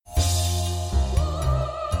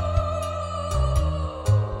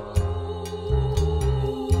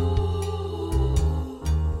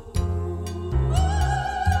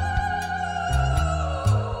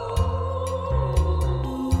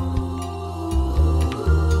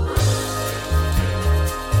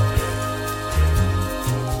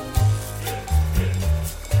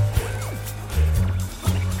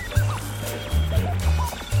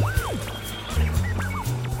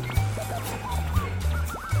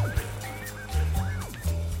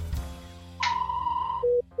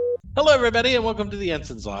Hello, everybody, and welcome to the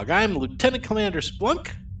Ensigns log. I'm Lieutenant Commander Splunk.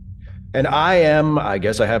 And I am, I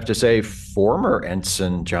guess I have to say, former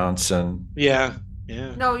Ensign Johnson. Yeah,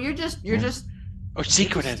 yeah. No, you're Yeah. just Or you're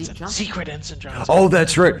Secret just Steve Ensign. Johnson. Secret Ensign Johnson. Oh,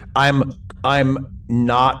 that's right. I'm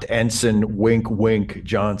not Ensign Wink Wink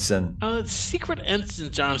Johnson. It's Secret Ensign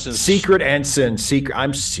Johnson. Secret Ensign. Secret.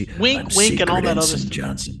 Wink, I'm wink, and all Secret that other Ensign stuff.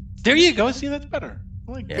 Johnson. There you go. See, that's better.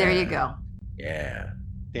 I like that. There you go. Yeah.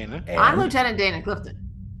 Dana. I'm Lieutenant Dana Clifton.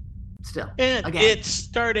 Still. And Again. it's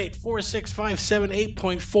Stardate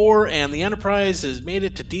 46578.4, and the Enterprise has made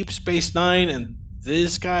it to Deep Space Nine, and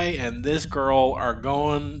this guy and this girl are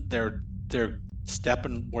going. They're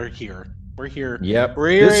stepping. We're here. We're here. Yep. We're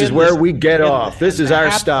here This is in where we get off. This in is the our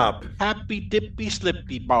stop. Happy Dippy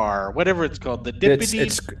Slippy Bar, whatever it's called. The Dippy.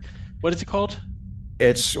 What is it called?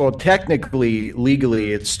 Well, technically,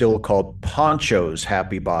 legally, it's still called Poncho's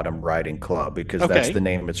Happy Bottom Riding Club because that's Okay. the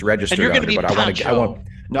name it's registered And you're going under. to be But Poncho.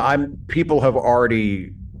 people have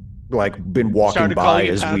already been walking Started by calling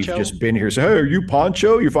you as we've Poncho? just been here. So, hey, are you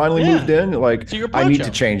Poncho? You finally Yeah. moved in? Like, So you're I need Poncho.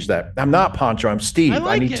 to change that. I'm not Poncho. I'm Steve. I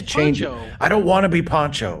like need it, to change Poncho. it. I don't want to be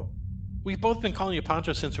Poncho. We've both been calling you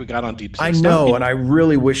Poncho since we got on Deep Space I Nine. know, and I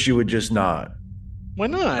really wish you would just not. Why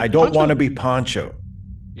not? I don't Poncho- want to be Poncho.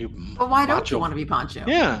 But why don't Poncho. you want to be Poncho?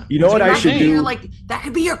 Yeah. You know what I should do? You're like, that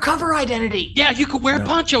could be your cover identity. Yeah, you could wear No.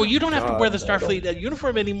 Poncho. You don't have to God, wear the I Starfleet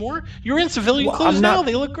uniform anymore. You're in civilian Well, clothes I'm now. not-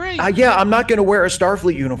 They look great. Yeah, I'm not going to wear a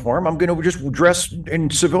Starfleet uniform. I'm going to just dress in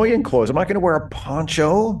civilian clothes. I'm not going to wear a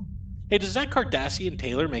poncho. Hey, does that Cardassian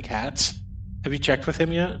Taylor make hats? Have you checked with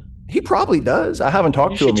him yet? He probably does. I haven't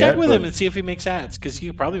talked You to should him check yet. with but him and see if he makes hats, because he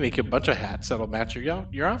could probably make you a bunch of hats that'll match your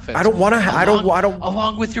outfits. I don't want to.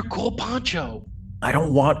 Along with your cool poncho. I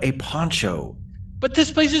don't want a poncho. But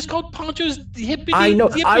this place is called Poncho's Hippity I know.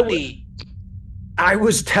 Dippity. I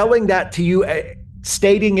was telling that to you,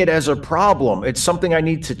 stating it as a problem. It's something I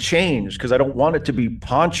need to change because I don't want it to be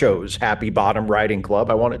Poncho's Happy Bottom Riding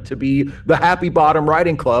Club. I want it to be the Happy Bottom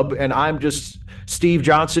Riding Club, and I'm just Steve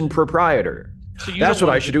Johnson, proprietor. So you That's don't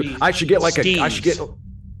what I want it should to do. be I should get like I should get. Steve's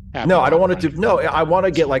Happy No, I don't want Bottom it to. No, I want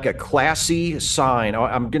to get like a classy sign.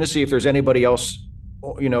 I'm going to see if there's anybody else,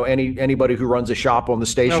 anybody who runs a shop on the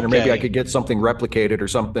station, or maybe I Okay. could get something replicated or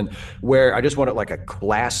something where I just want it like a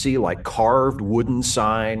classy, like carved wooden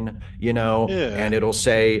sign, Yeah. and it'll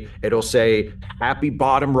say Happy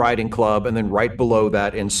Bottom Riding Club, and then right below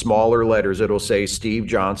that in smaller letters it'll say Steve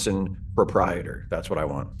Johnson, proprietor. That's what I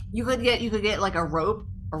want. You could get like a rope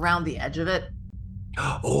around the edge of it.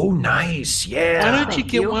 Oh, nice. Yeah. Why don't you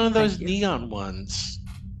Thank get you. one of those Thank you. neon ones?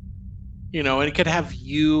 And it could have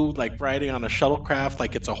you like riding on a shuttlecraft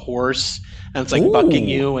like it's a horse, and it's like bucking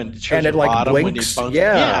Ooh. you, and it shows And your it, like, bottom when you blinks. bounce.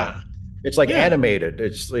 Yeah. It's like Yeah. animated.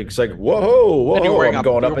 It's like whoa, And you're wearing I'm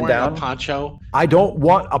going you're up and wearing down. a poncho. I don't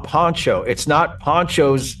want a poncho. It's not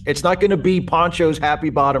Poncho's. It's not going to be Poncho's Happy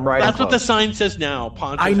Bottom Riding That's what Club. the sign says now.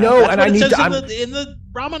 Poncho. I know, That's and what I it need says to- in the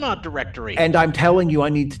Ramanat directory. And I'm telling you, I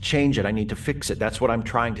need to change it. I need to fix it. That's what I'm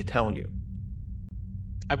trying to tell you.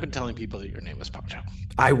 I've been telling people that your name is Poncho.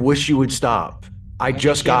 I wish you would stop. I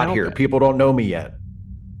just can't got help here. it. People don't know me yet.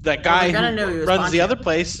 That guy they're gonna know who you as runs the Poncho. other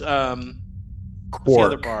place, what's the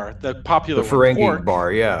other Quark, bar, the the popular one, Ferengi Quark.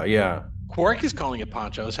 bar. Yeah. Quark is calling it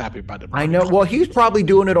Poncho's Happy Bottom. I know. Well, he's probably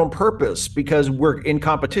doing it on purpose because we're in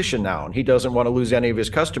competition now, and he doesn't want to lose any of his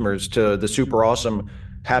customers to the super awesome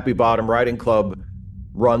Happy Bottom Riding Club,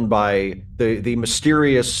 run by the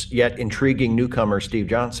mysterious yet intriguing newcomer Steve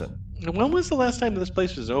Johnson. When was the last time this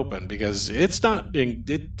place was open? Because it's not.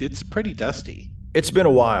 It's pretty dusty. It's been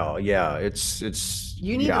a while. Yeah, it's.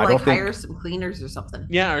 You need yeah, to I like don't think- hire some cleaners or something.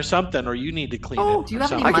 Yeah, or something, or you need to clean Oh, it. do you or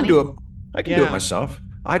have any something. I can money? do it. I can do Yeah. it myself.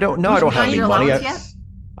 I don't. No, I Who's don't have paying any your money. allowance yet?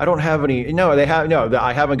 I don't have any. No, they have. No,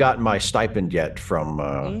 I haven't gotten my stipend yet from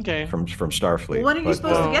Okay. from Starfleet. Well, when are you but,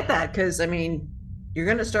 supposed uh, to get that? Because you're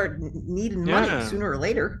gonna start needing money Yeah. sooner or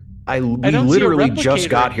later. we I don't see a literally just replicator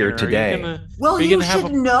got in here Are you today. gonna- Well, are you you gonna have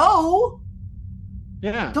should know.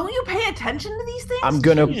 Yeah. Don't you pay attention to these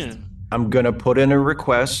things? Yeah. I'm gonna put in a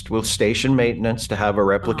request with station maintenance to have a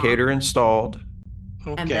replicator installed,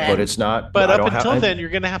 Okay. then- but it's not. But I up don't until have, then, you're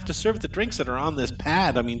going to have to serve the drinks that are on this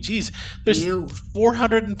pad. I mean, geez, there's You-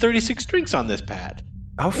 436 drinks on this pad.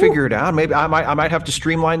 I'll figure it out. Maybe I might have to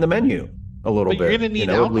streamline the menu a little But bit. you're going to need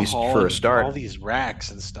at alcohol least for a and start. all these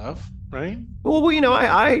racks and stuff, right? Well,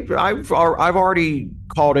 I've already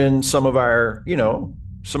called in some of our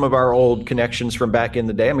old connections from back in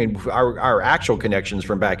the day. I mean, our actual connections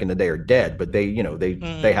from back in the day are dead, but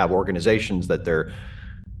they have organizations that they're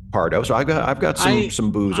part of. So I've got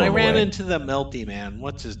some booze on I the ran way. into the melty man.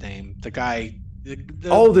 What's his name? The guy.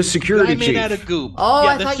 The security guy made chief. out of goop. Oh, Yeah,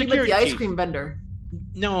 I thought you meant security the ice chief. cream vendor.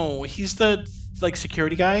 No, he's the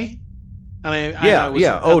security guy. And Yeah, I was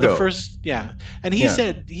yeah, at the Odo. first, yeah. And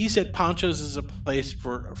Yeah. he said Ponchos is a place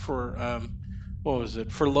for what was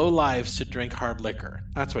it? For low lives to drink hard liquor.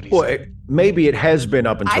 That's what he Well, said. maybe it has been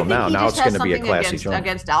up I until think now. he Now just it's going has to be a something classy joint.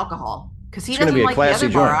 against alcohol because he It's going to doesn't be a like the classy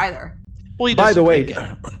other bar joint. either. Well, he By the doesn't way, drink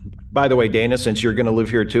it. by the way, Dana, since you're going to live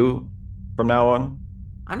here too from now on,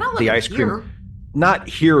 I'm not the living ice here. cream, not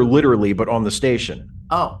here literally, but on the station.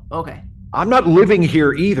 Oh, okay. I'm not living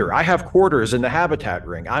here either. I have quarters in the Habitat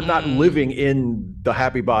Ring. I'm not living in the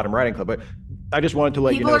Happy Bottom Riding Club. But I just wanted to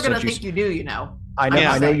let People you know. are going to Since think you do, you know. I know,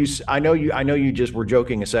 Yeah. I know you just were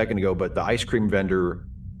joking a second ago, but the ice cream vendor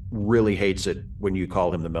really hates it when you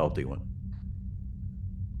call him the melty one.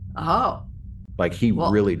 Oh, Like he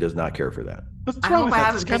Well, really does not care for that. What's I wrong hope with I that?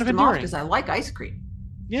 haven't It's kind pissed of him off endearing. because I like ice cream.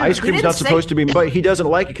 Yeah. Ice cream's didn't not say- supposed to be, but he doesn't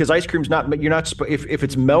like it because ice cream's not. You're not. If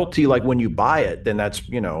it's melty, like when you buy it, then that's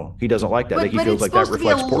he doesn't like that. Like he But feels it's like that supposed to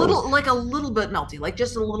be a reflects poorly. little bit melty, like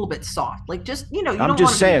just a little bit soft, like just you don't I'm want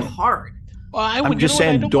just to saying- be hard. Well, I I'm would. just You know what?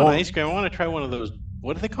 I saying, don't want don't- ice cream. I want to try one of those.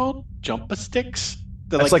 What are they called? Jumpa sticks.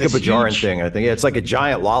 They're That's like a this Bajarin huge- thing. I think it's like a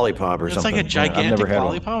giant lollipop or It's something. like a Yeah, I've gigantic never had one.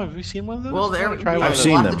 lollipop. Have you seen one of those? Well, I there wanna try one I've of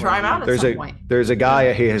seen those. We'll have them. to try them out at There's some a point. there's a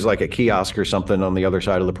guy. He has like a kiosk or something on the other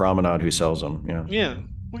side of the promenade who sells them. Yeah. Yeah,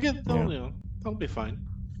 we'll get. That'll be fine.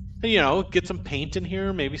 And, get some paint in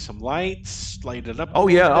here, maybe some lights, light it up. Oh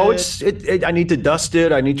a yeah. little Oh, bit. I need to dust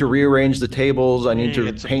it. I need to rearrange the tables. I need Yeah, to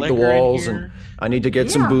get some paint the liquor in walls, here. and I need to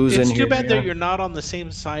get some Yeah. booze It's in too here. bad yeah. that you're not on the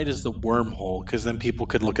same side as the wormhole, because then people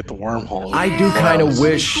could look at the wormhole. I do Yeah, kinda that was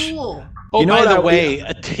really wish- cool. Oh, You know by what the I-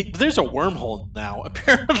 way, there's a wormhole now.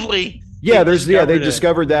 Apparently. Yeah, they they it.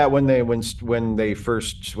 discovered that when the Yeah.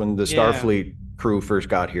 Starfleet crew first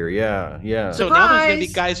got here. Yeah, yeah. So now there's going to be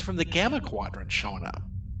Surprise! guys from the Gamma Quadrant showing up.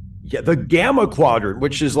 Yeah, the Gamma Quadrant,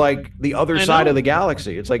 which is like the other I side know. of the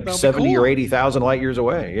galaxy. It's like That'll be 70 or cool. 80,000 light years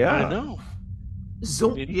away. Yeah. I know.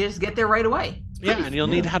 Zoom, you just get there right away. It's Yeah, pretty- and you'll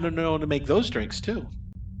need how to know to make those drinks too.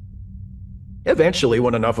 Eventually,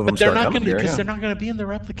 when enough of them But they're start not coming going to here. because Yeah. they're not going to be in the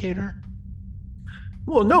replicator.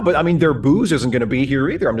 Well, no, but I mean, their booze isn't going to be here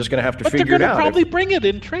either. I'm just going to have to But they're figure going it to out. probably bring it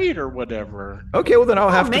in trade or whatever. Okay, well then I'll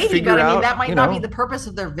have to maybe, figure but I mean out. that might you not know. be the purpose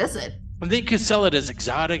of their visit. And they could sell it as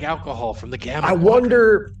exotic alcohol from the Gamma. I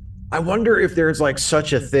wonder if there's like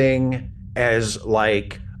such a thing as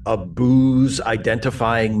like a booze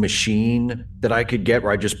identifying machine that I could get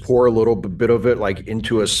where I just pour a little bit of it like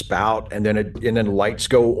into a spout and then lights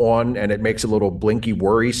go on and it makes a little blinky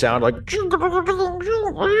worry sound like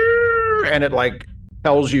and it like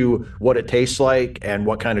tells you what it tastes like and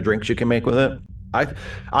what kind of drinks you can make with it.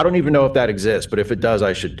 I don't even know if that exists, but if it does,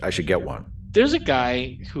 I should get one. There's a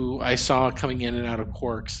guy who I saw coming in and out of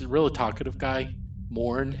Quarks, a really talkative guy.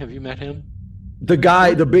 Morn, have you met him? The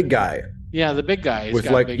big guy. Yeah, the big guy. He's With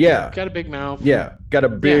got like- a big, yeah. got a big mouth. Yeah, got a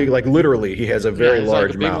big like literally he has a very he's large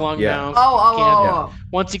like a big mouth. long yeah. mouth. Oh.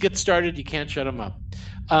 Once he gets started, you can't shut him up.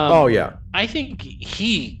 Oh yeah. I think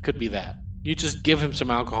he could be that. You just give him some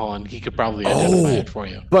alcohol, and he could probably identify it for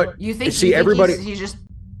you. But You think? see you think everybody he's just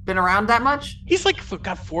been around that much? He's like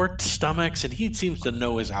got 4 stomachs, and he seems to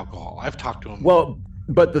know his alcohol. I've talked to him. well,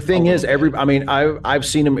 but the thing A is little bit. I mean I've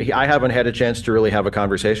seen him I haven't had a chance to really have a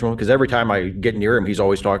conversation with him because every time I get near him he's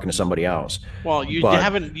always talking to somebody else. Well, you but,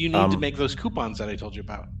 haven't. You need to um, make those coupons that I told you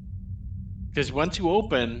about. Because once you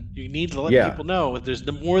open, you need to let Yeah. people know that there's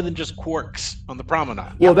more than just Quarks on the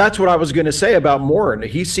promenade. Well, that's what I was going to say about Morin.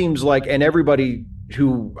 He seems like, and everybody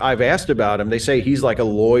who I've asked about him, they say he's like a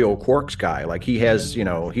loyal Quarks guy. Like he has, he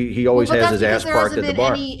always Well, but has his that's ass because parked there at the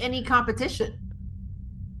hasn't bar. been any competition.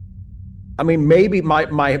 I mean, maybe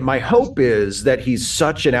my hope is that he's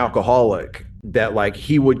such an alcoholic that like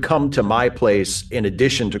he would come to my place in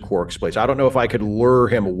addition to Quark's place. I don't know if I could lure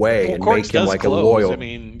him away Well, and Quarks make him does like close. a loyal. I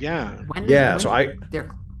mean, yeah, When Yeah, when- so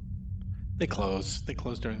they're they close. They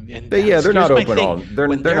close during. And they're not here's my open thing. all. They're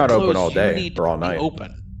When not open closed, all you day need or all to be night.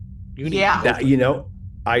 Open. You need Yeah. to be open.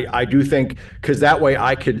 That, I do think because that way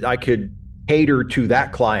I could cater to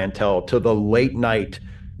that clientele, to the late night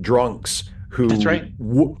drunks who That's right.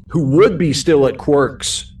 who would be still at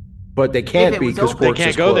Quarks, but they can't it be was because open. They Quarks can't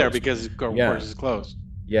is go there closed. because Yeah. Quarks is closed.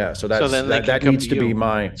 Yeah, so then they can that come needs to to be you.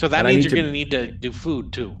 my. So that and I means need you're going to need to do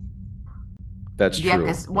food too. That's yeah, true.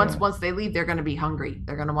 because once they leave, they're going to be hungry.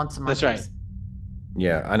 They're going to want some. That's munchies. right.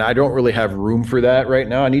 Yeah, and I don't really have room for that right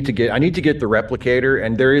now. I need to get the replicator,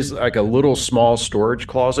 and there is like a little small storage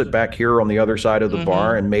closet back here on the other side of the Mhm.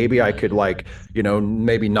 bar, and maybe I could like,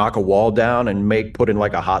 maybe knock a wall down and put in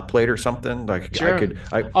like a hot plate or something. Like Sure.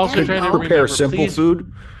 I Also, could try to prepare remember, simple please-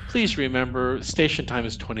 food. Please remember, station time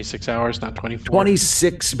is 26 hours, not 24.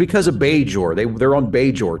 26 because of Bajor. They're on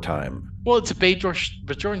Bajor time. Well, it's a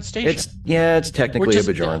Bajoran station. It's technically a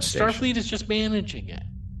Bajoran station. Starfleet is just managing it.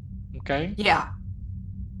 Okay. Yeah.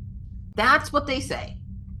 That's what they say.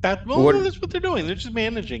 That's what they're doing. They're just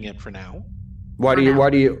managing it for now. Why do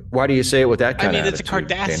you say it with that kind of it's a attitude,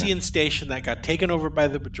 Cardassian Dana? station that got taken over by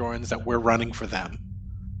the Bajorans that we're running for them.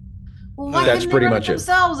 Well, why That's couldn't they pretty run much it it.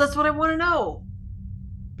 themselves? That's what I want to know.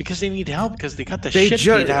 Because they need help because they got the They shit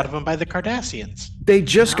beat out of them by the Cardassians. They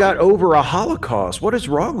just got over a Holocaust. What is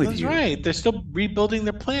wrong with That's you? right. They're still rebuilding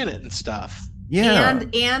their planet and stuff. Yeah.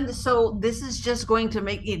 And so this is just going to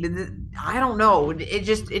make it. I don't know. It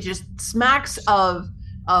just smacks of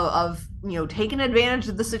taking advantage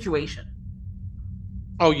of the situation.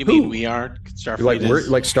 Oh, you mean we are Starfleet?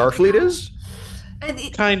 Like Starfleet is?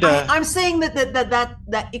 Kind of. I'm saying that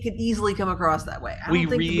it could easily come across that way. I don't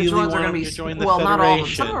think the Bajorans are going to be join the Federation. Not all of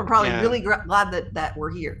them. Some of them are probably Yeah. really glad that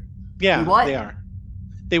we're here. Yeah, What? they are.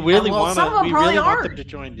 They really want some of them to. We probably really want aren't. them to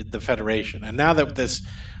join the Federation. And now that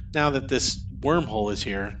this wormhole is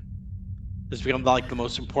here, it's become like the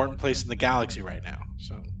most important place in the galaxy right now.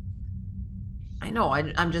 So I know.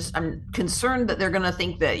 I'm concerned that they're going to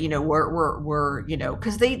think that we're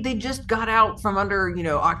because they just got out from under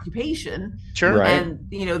occupation. sure. Right. And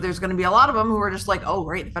there's going to be a lot of them who are just like, oh,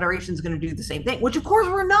 right, the Federation's going to do the same thing, which of course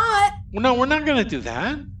we're not. Well, no, we're not going to do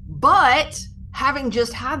that. But having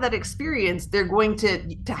just had that experience, they're going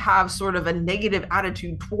to have sort of a negative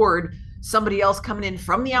attitude toward somebody else coming in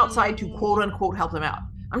from the outside to quote unquote help them out.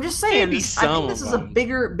 I'm just saying. Maybe I think this is a them.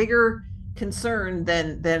 bigger concern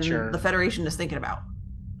than Sure. the Federation is thinking about.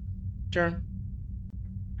 Sure.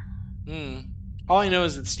 All I know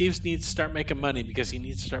is that Steve needs to start making money because he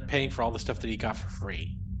needs to start paying for all the stuff that he got for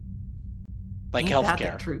free, like Ain't that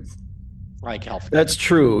healthcare. the truth? Like healthcare. That's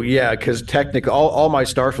true. Yeah, because technically, all my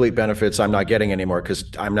Starfleet benefits I'm not getting anymore because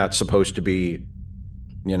I'm not supposed to be,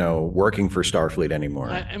 working for Starfleet anymore.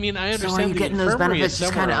 I understand. So are you getting those benefits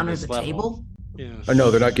just kind of under the table? Yeah.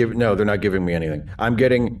 No, they're not giving. No, they're not giving me anything. I'm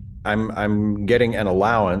getting an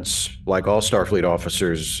allowance like all Starfleet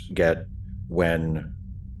officers get when,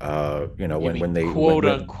 when they quote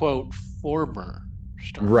unquote former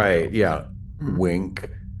Starfleet. Right. Yeah. Wink.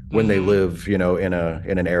 When they live, in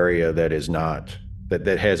an area that is not that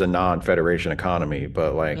has a non-Federation economy,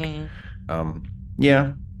 but like,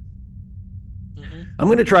 yeah. I'm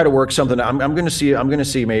going to try to work something. I'm going to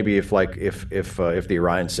see maybe if the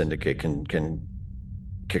Orion Syndicate can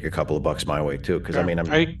kick a couple of bucks my way too. Because I mean,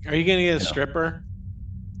 are you going to get a stripper?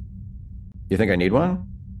 You think I need one?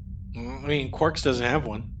 I mean, Quarks doesn't have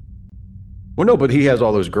one. Well, no, but he has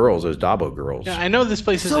all those girls, those Dabo girls. Yeah, I know this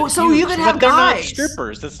place is So huge, you could have but they're not guys.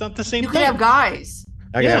 strippers. That's not the same You thing. could have guys.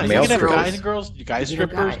 I can have you male can have strippers. guys and girls, guys You can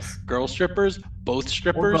have strippers, guys. girl strippers, both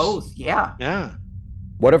strippers. Or both, yeah. Yeah.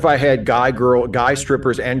 What if I had guy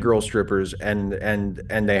strippers and girl strippers and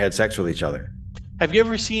they had sex with each other? Have you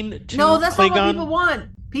ever seen two No, that's Klingon? not what people want.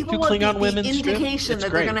 People two want Klingon the women strip? indication It's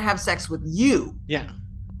that great. they're going to have sex with you. Yeah.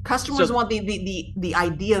 Customers So- want the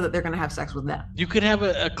idea that they're going to have sex with them. You could have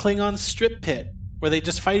a Klingon strip pit where they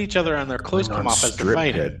just fight each other and their clothes come off as they're Strip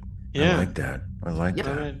fighting. pit. Yeah. I like that. I like Yeah.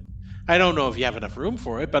 that. I don't know if you have enough room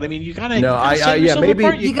for it, but I mean, you gotta. No, maybe-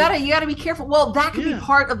 You gotta be careful. Well, that could Yeah. be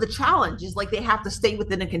part of the challenge. Is like they have to stay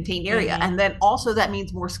within a contained area, and then also that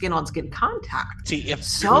means more skin on skin contact. See if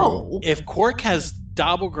So- if Quark has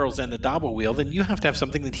Dobble girls and a Dobble wheel, then you have to have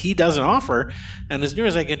something that he doesn't offer. And as near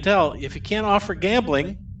as I can tell, if you can't offer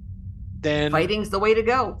gambling, then Fighting's the way to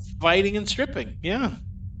go. fighting and stripping. Yeah.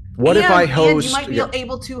 What if I host? And you might be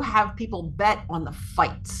able to have people bet on the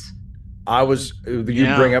fights. You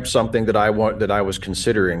Yeah. bring up something that I was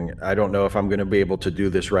considering. I don't know if I'm going to be able to do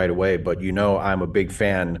this right away, but I'm a big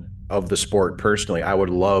fan of the sport personally. I would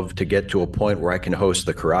love to get to a point where I can host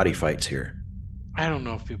the karate fights here. I don't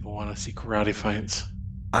know if people want to see karate fights.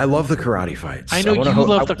 I love the karate fights. I know wanna you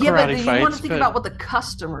love the Yeah, but karate you fights. want to think but- about what the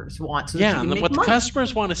customers want. So that yeah, you can and make what the money.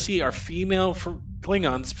 customers want to see are female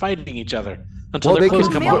Klingons fighting each other until Well, their they clothes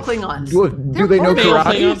can- come Male off. Klingons. Do they know Male karate?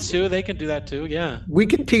 Klingons too. They can do that too. Yeah. We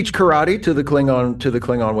can teach karate to the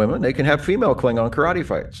Klingon women. They can have female Klingon karate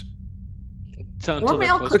fights. Until Or their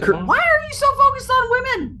male. clothes come off. Why are you so focused on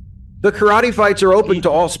women? The karate fights are open to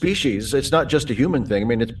all species. It's not just a human thing. I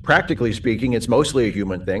mean, it's practically speaking, it's mostly a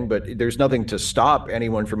human thing, but there's nothing to stop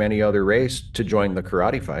anyone from any other race to join the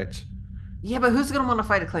karate fights. Yeah, but who's going to want to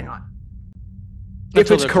fight a Klingon? If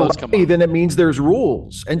Until it's their clothes come karate, off. then it means there's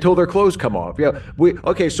rules until their clothes come off. Yeah.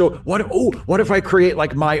 So what if I create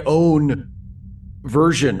like my own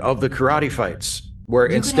version of the karate fights where You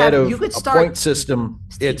could instead have- of you could a start- point system,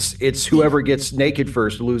 it's whoever gets naked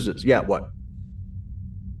first loses. Yeah, what?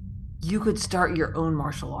 You could start your own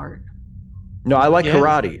martial art. No, I like Yeah.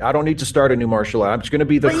 karate. I don't need to start a new martial art. I'm just going to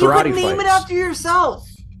be the But you karate could name fights. it after yourself.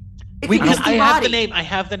 It We could be can- I have the Roddy. name. I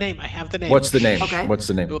have the name. I have the name. What's the name? Okay. What's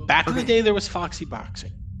the name? Back in the Okay. day, there was Foxy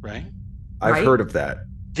Boxing, right? I've Right? heard of that.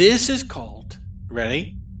 This is called,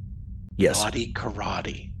 ready? Yes. Naughty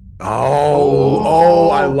Karate. Oh,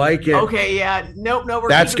 I like it. Okay, yeah. Nope, no.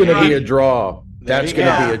 That's going going to be a draw. There That's you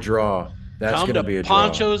going to go. be a draw. That's Come going to to be a draw.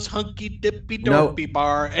 Poncho's Hunky Dippy No. Dopey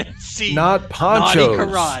Bar and see Not Naughty ponchos.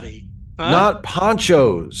 Karate. Huh? Not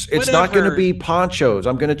ponchos. It's not going to Whatever. be ponchos.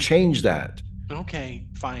 I'm going to change that. Okay,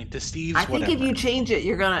 fine. To Steve's I think whatever. if you change it,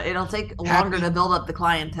 it'll take longer Happy- to build up the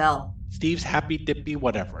clientele. Steve's Happy Dippy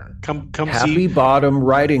whatever. Come Happy see Bottom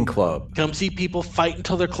Riding Club. come see people fight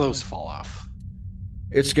until their clothes fall off.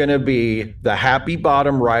 It's going to be the Happy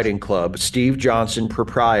Bottom Riding Club, Steve Johnson,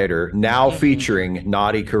 proprietor, now Mhm. featuring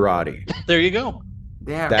Naughty Karate. There you go.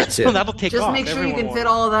 There. That's it. That'll take Just off. make sure you Everyone can will- fit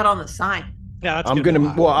all of that on the sign. Yeah, that's I'm gonna going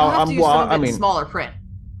be to, a lot. You'll have to use some of it in smaller print.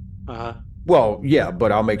 Uh-huh. well, yeah,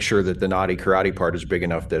 but I'll make sure that the Naughty Karate part is big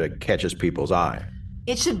enough that it catches people's eye.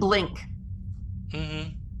 It should blink.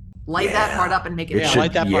 Mhm. Light that Yeah. part up and make it. Yeah, should,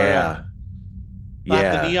 light that part yeah. up. Like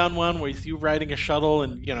Yeah. the neon one where you riding a shuttle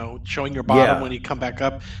and showing your bottom Yeah. when you come back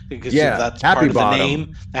up because Yeah, that's Happy part of Bottom. the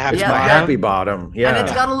name. The happy It's Yeah. my bottom. Happy Bottom. Yeah. And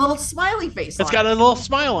it's got a little smiley face. It's on got it. a little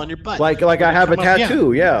smile on your butt. like I have a Come up- yeah.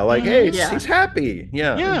 tattoo. Yeah. Like, hey, Yeah. he's happy.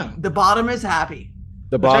 Yeah. Yeah. The bottom is happy.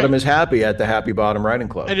 The That's bottom right. is happy at the Happy Bottom Riding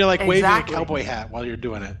Club. And you're like waving Exactly. a cowboy hat while you're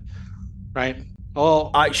doing it. Right?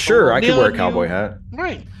 Oh, I could wear a cowboy hat.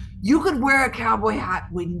 Right. You could wear a cowboy hat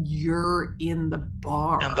when you're in the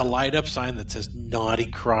bar. And the light up sign that says Naughty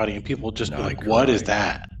Karate, and people will just be Naughty like, "What is Karate.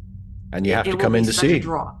 that?" And you have It to will come be in to such a see.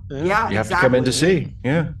 draw. Yeah. Yeah, You have to come in to exactly. see.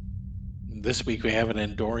 Yeah. This week we have an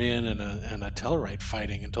Andorian and a Tellarite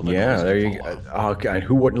fighting until the Yeah. clothes There you fall go. off. Oh, God,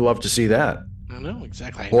 who wouldn't love to see that? I know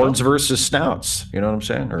exactly. I Horns know. versus snouts. You know what I'm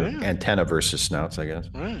saying? Or Yeah. antenna versus snouts, I guess.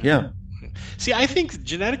 Right. Yeah. See, I think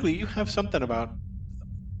genetically you have something about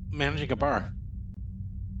managing a bar.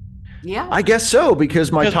 Yeah. I guess so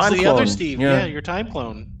because my Because time the clone. other Steve, yeah, your time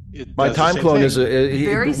clone. it My does the time same clone thing. is he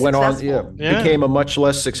Very went on, successful. Yeah. became a much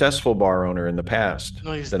less successful bar owner in the past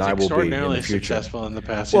No, he's than I will be in extraordinarily the future. successful in the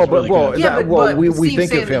past. Well, He's but- really well, good. yeah, that- but, well, but we Steve's think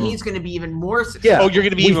saying of that him- he's going to be even more Yeah. successful. Oh, you're going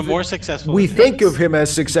to be we even th- more successful. We than think this. of him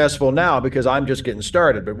as successful now because I'm just getting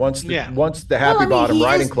started. But once the, Yeah. once the Well, Happy I mean, Bottom he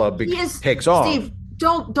Riding is- Club he is- takes off, Steve,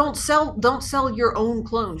 don't sell your own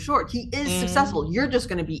clone short. He is successful. You're just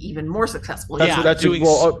going to be even more successful. That's- yeah, that's- doing,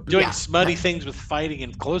 well, doing yeah. smutty things with fighting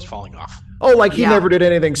and clothes falling off. oh, like he Yeah. never did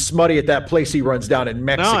anything smutty at that place he runs down in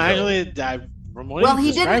Mexico. No, actually, from what Well, you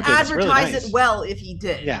he didn't described it, it's really advertise nice. it well if he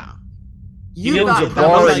did. Yeah. You He owns got a that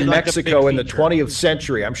bar was in like a Mexico big in the feature. 20th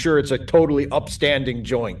century. I'm sure it's a totally upstanding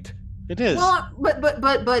joint. It is. Well,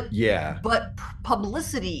 but Yeah.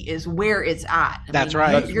 publicity is where it's at. That's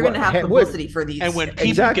right. You're going to have Hey, publicity for these. And when people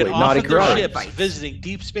Exactly, get off Naughty of their Karate. ships Fights. visiting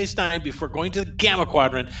Deep Space Nine before going to the Gamma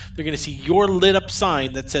Quadrant, they're going to see your lit up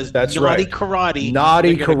sign that says That's Naughty right. Karate.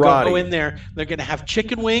 Naughty They're gonna Go Karate. in there. They're going to have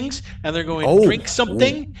chicken wings, and they're going Oh, to drink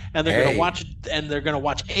something, and they're going hey. to watch. And they're going to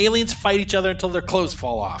watch aliens fight each other until their clothes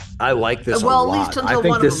fall off. I like this well, a lot. at least I until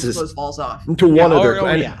think one of this them is clothes falls off. to one Yeah, of their. oh,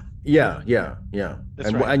 and- yeah. Yeah. That's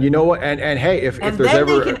And, right. and you know what? And hey, if And there's then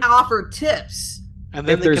ever they can offer tips. And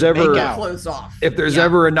then If they there's can ever- make out. Clothes off. if there's Yeah.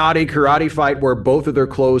 ever a Naughty Karate fight where both of their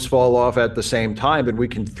clothes fall off at the same time, then we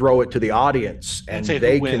can throw it to the audience and say who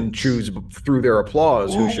they can wins. choose through their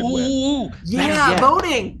applause who should win. Ooh, Yeah,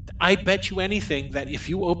 voting. I bet you anything that if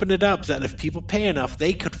you open it up, that if people pay enough,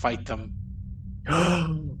 they could fight them.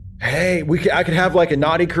 Hey, I could have like a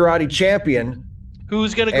Naughty Karate champion,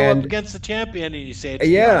 Who's going to go And- up against the champion? And you say, it's the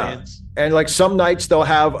Yeah. audience. and like some nights they'll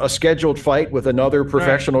have a scheduled fight with another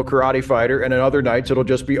professional karate fighter, and in other nights it'll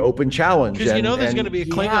just be open challenge. Because you and- know there's and going to be a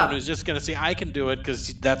Klingon Yeah. who's just going to say, I can do it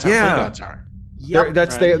because that's how Yeah. Klingons are. Yep.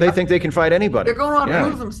 that's Right. they think they can fight anybody. They're going to Yeah.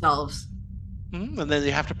 prove themselves. And then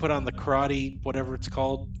you have to put on the karate, whatever it's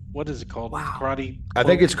called. What is it called? Wow. Karate. I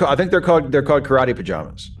think they're called karate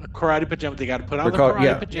pajamas. karate pajamas. They got to put on They're the called karate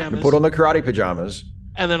yeah. pajamas. You put on the karate pajamas.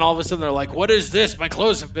 And then all of a sudden they're like, "What is this? My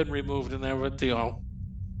clothes have been removed," and then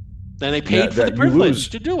they paid for the that you privilege lose.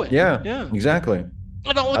 to do it. Yeah, yeah. exactly.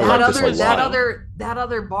 And all I the like That this other, a lot. that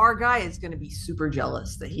other bar guy is going to be super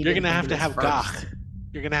jealous that he. You're didn't gonna have think to of have this first. Gach.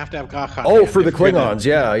 You're gonna have to have Gach on. Oh, hand for the if you're gonna- Klingons,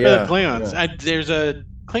 yeah. For the Klingons. Yeah. There's a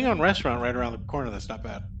Klingon restaurant right around the corner. That's not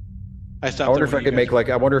bad. I stopped. I wonder there if when I you could guys make were- like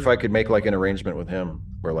I wonder if I could make like an arrangement with him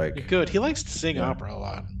where You like could. He likes to sing Yeah. opera a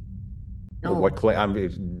lot.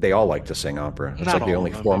 they all like to sing opera. It's Not like the all only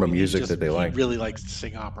of them. form I of mean, music that they he like. really likes to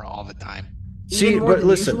sing opera all the time. See, Even more but than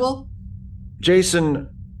listen, usual? Jason,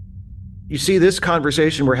 you see this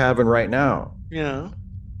conversation we're having right now. Yeah.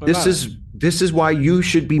 What This about is it? This is why you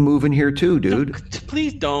should be moving here too, dude.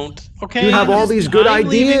 Please don't. Okay. You have all these good I'm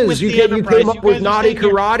leaving with ideas. You the came Enterprise. up You with guys are naughty staying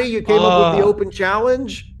here. karate. You came up with the open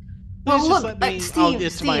challenge. Well, Please just look, let me. Steve,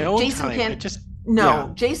 it's Steve, my own Jason time. can It just no. yeah.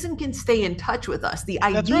 Jason can stay in touch with us. The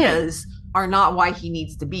That's right. ideas are not why he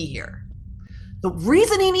needs to be here. The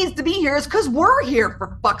reason he needs to be here is because we're here,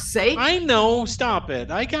 for fuck's sake. I know. Stop it.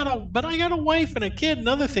 I got a wife and a kid and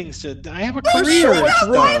other things to. I have a You career. should have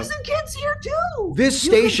wrong. wives and kids here too. This You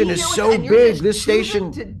could station be is here with so them. You're big. just This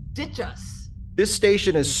choosing station- to ditch us. This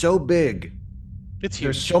station is so big. It's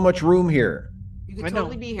There's huge. so much room here. You I could know.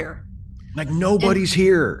 totally be here. Like nobody's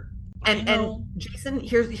here. And know. Jason,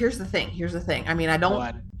 here's the thing. Here's the thing. I mean, I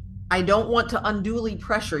don't want to unduly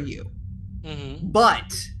pressure you,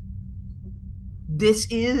 but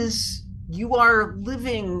you are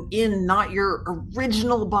living in not your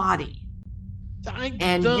original body,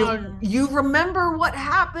 and you remember what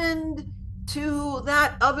happened to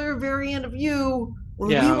that other variant of you when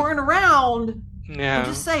we weren't around. Yeah. I'm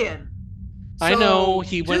just saying. I know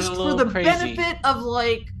he went a just little for the crazy. benefit of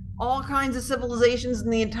like all kinds of civilizations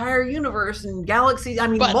in the entire universe and galaxies. I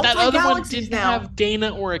mean, But that other one multi-galaxies didn't now. have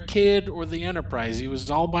Dana or a kid or the Enterprise. He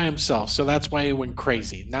was all by himself, so that's why he went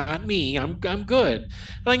crazy. Not me. I'm good.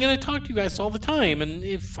 But I'm going to talk to you guys all the time, and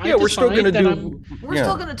if We're still going to do. We're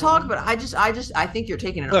still going to talk, but I think you're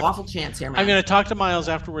taking an awful chance here, man. I'm going to talk to Miles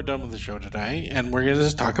after we're done with the show today, and we're going to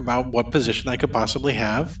just talk about what position I could possibly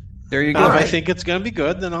have. There you go. If I think it's going to be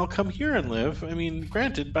good, then I'll come here and live. I mean,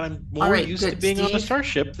 granted, but I'm more used to being on a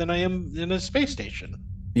starship than I am in a space station.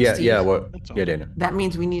 Yeah, Steve, yeah. What? That's all. Yeah, Dana. That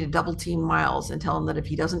means we need to double team Miles and tell him that if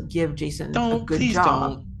he doesn't give Jason a good Please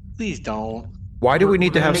job, Please don't. Why do we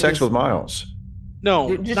need to We're have gonna sex make with Miles?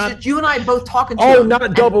 No, just you and I both talking to Oh, him. not a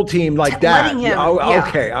double team like that. letting him- Oh, yeah.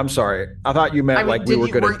 okay. I'm sorry. I thought you meant I mean, like we were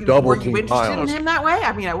going to double were you team interested Miles. in him that way?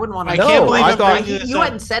 I mean, I wouldn't want to. I can't believe I I'm thought- bringing this you up.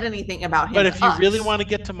 hadn't said anything about him. But if you to really us. want to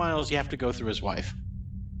get to Miles, you have to go through his wife.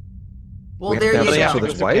 well, we have there to have you But you sex have go. to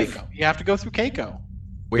with go his through wife? Keiko. You have to go through Keiko.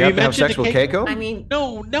 We You have to have mentioned sex with Keiko. Keiko? I mean,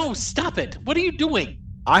 No, stop it. What are you doing?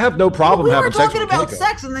 I have no well, problem we were having sex talking with about Keiko.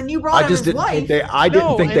 sex, and then you brought I up just his didn't think wife. they. I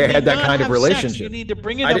didn't think they had that not kind of have sex. relationship. You need to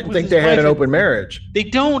bring it I up didn't with think his they had wife. an open marriage. They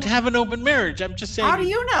don't have an open marriage. I'm just saying. How do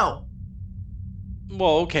you know?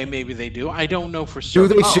 Well, okay, maybe they do. I don't know for Do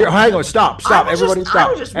certain. they? Hang on. Stop. I was Everybody just- I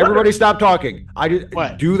was stop. just Everybody wondering. stop talking.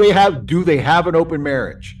 What? Do they have an open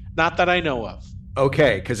marriage? Not that I know of.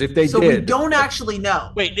 Okay, because if they So did, we don't actually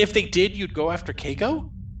know. Wait, if they did, you'd go after Keiko?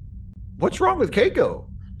 what's wrong with Keiko?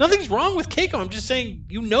 Nothing's wrong with Keiko. I'm just saying,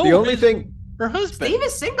 The only thing her husband. Steve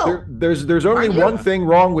is single. there's only Aren't you? one thing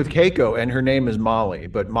wrong with Keiko, and her name is Molly.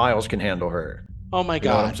 But Miles can handle her. Oh my You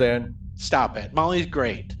know what I'm God! saying? Stop it. Molly's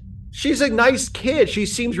great. She's a nice kid. She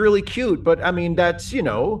seems really cute, but I mean, that's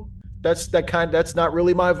that's not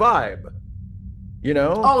really my vibe. You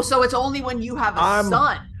know? Oh, so it's only when you have a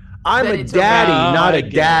son. I'm that a it's daddy, okay. not Oh, a I get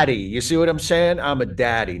it. daddy. You see what I'm saying? I'm a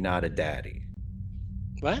daddy, not a daddy.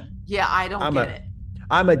 What? Yeah, I don't I'm get a- it.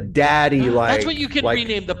 I'm a daddy. Like That's what you can like,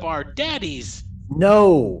 rename the bar. Daddies.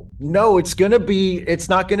 No, it's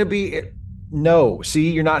not gonna be. No,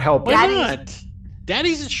 see, you're not helping. Why Daddies. not?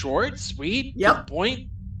 Daddies is short, sweet. Yep. Good point.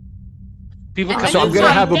 People And come So I'm in gonna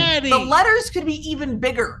saying, have a- Daddy. The letters could be even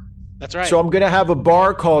bigger. That's right. So I'm gonna have a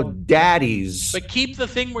bar called Daddies. But keep the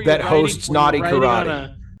thing where that you're riding, hosts where you're naughty riding on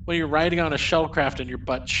karate. when you're riding on a shuttlecraft and your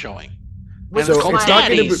butt's showing. Which And So it's called it's not gonna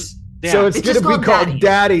be- Daddies. Yeah. So it's It's going just to be called called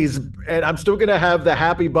Daddies. Daddies, and I'm still going to have the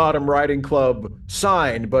Happy Bottom Riding Club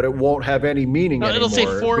sign, but it won't have any meaning No, anymore. it'll say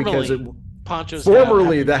because formerly Ponchos.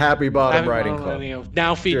 formerly the Happy Bottom Riding Club.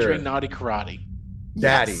 Now featuring Sure. naughty karate.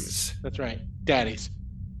 Daddies. That's right. Daddies.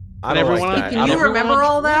 I don't everyone like on- that. Can I you don't, remember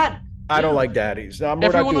all that? I don't like Daddies. No, we're not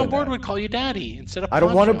Everyone doing on board that. would call you Daddy instead of I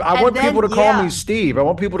don't want Poncho. to. I want And people to then, call yeah. me Steve. I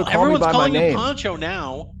want people to call me Everyone's by my calling you name. Poncho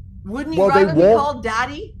now. Wouldn't you Well, they rather be won't- called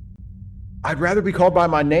Daddy? I'd rather be called by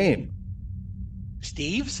my name.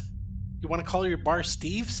 Steve's? You want to call your bar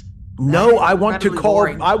Steve's? No, is I want to incredibly call.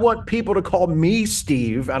 boring. I want people to call me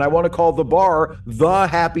Steve, and I want to call the bar the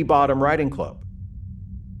Happy Bottom Riding Club.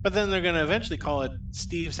 But then they're going to eventually call it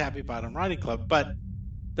Steve's Happy Bottom Riding Club. But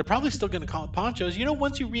they're probably still going to call it Poncho's. You know,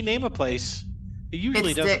 once you rename a place, it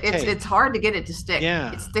usually doesn't take. It's hard to get it to stick.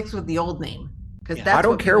 Yeah. It sticks with the old name. Because Yeah. that's I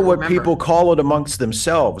don't care people what remember. people call it amongst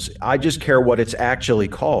themselves. I just care what it's actually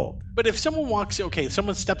called. But if someone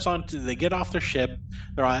someone steps they get off their ship,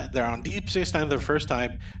 they're on Deep Space Nine for the first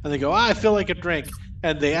time, and they go, I feel like a drink,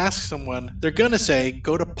 and they ask someone, they're gonna say,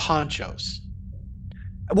 go to Poncho's.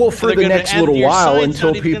 Well, for And the they're gonna- next and little your while sign's until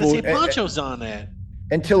not even gonna people say Poncho's on it.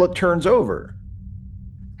 until it turns over.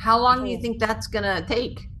 How long do you think that's going to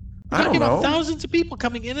take? We're I talking don't about know. thousands of people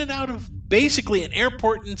coming in and out of basically an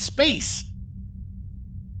airport in space.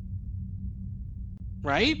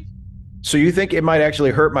 right? So you think it might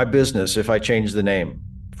actually hurt my business if I change the name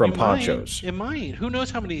from Ponchos? It might. Who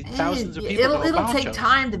knows how many thousands of people It'll take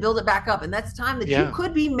time to build it back up, and that's time that you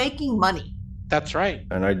could be making money. That's right.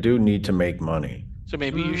 And I do need to make money. So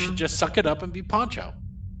maybe you should just suck it up and be Poncho.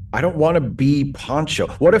 I don't want to be Poncho.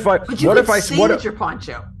 What if I? But you say that you're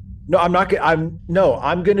Poncho. No, I'm not.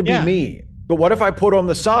 I'm going to be me. But what if I put on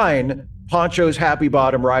the sign Poncho's Happy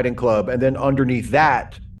Bottom Riding Club, and then underneath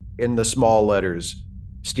that, in the small letters,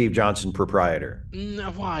 Steve Johnson, proprietor?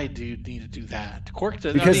 Why do you need to do that? Quark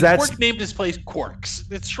named his place Quarks.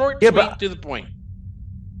 It's short, sweet, to the point.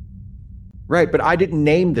 Right, but I didn't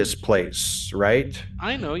name this place, right?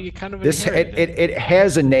 I know, you kind of it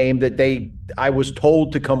has a name that I was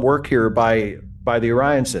told to come work here by the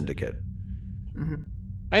Orion Syndicate. Mm-hmm.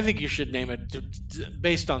 I think you should name it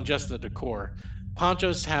based on just the decor.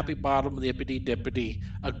 Poncho's Happy Bottom, Lippity Dippity,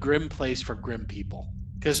 a grim place for grim people.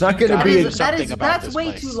 Because it's not going to be that's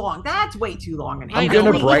way too long. That's way too long. I'm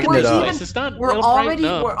going to brighten it up. We're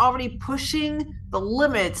already pushing the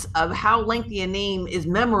limits of how lengthy a name is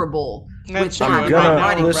memorable. It's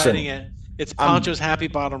Poncho's Happy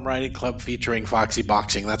Bottom Riding Club featuring Foxy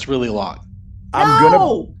Boxing. That's really long.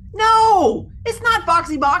 No, it's not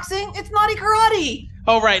Foxy Boxing. It's Naughty Karate.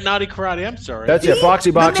 Oh, right, Naughty Karate. I'm sorry. That's it.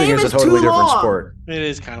 Foxy Boxing is a totally different sport. It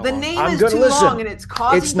is kind of long. The name is too long, and it's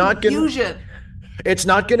causing confusion. It's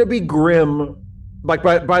not going to be grim. Like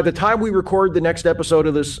by the time we record the next episode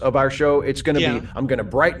of our show, it's going to be. I'm going to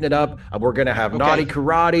brighten it up. We're going to have Naughty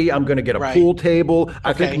Karate. I'm going to get a pool table.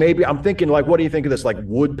 I'm thinking like, what do you think of this? Like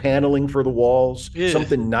wood paneling for the walls,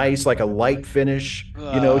 something nice, like a light finish,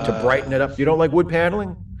 to brighten it up. You don't like wood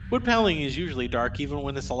paneling? Wood paneling is usually dark, even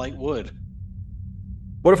when it's a light wood.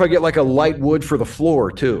 What if I get like a light wood for the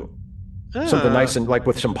floor too? Something nice and like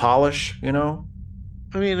with some polish, I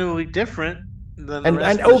mean, it'll be different.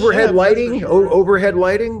 And overhead lighting, sure. Overhead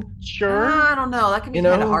lighting. Sure. I don't know. That can be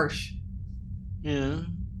kind of harsh. Yeah.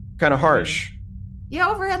 Kind of harsh. Yeah,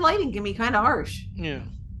 overhead lighting can be kind of harsh. Yeah.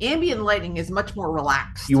 Ambient lighting is much more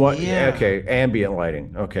relaxed. You want okay, ambient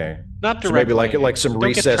lighting. Okay. Not direct. So maybe lighting. like some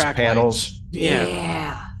recessed panels.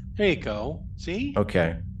 Yeah. There you go. See?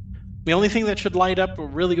 Okay. The only thing that should light up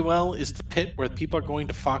really well is the pit where people are going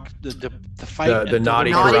to fight. The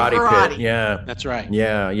naughty karate pit. Yeah. That's right.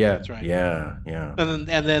 Yeah. That's right. Yeah. And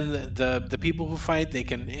then the people who fight, they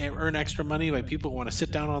can earn extra money by people who want to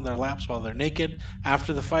sit down on their laps while they're naked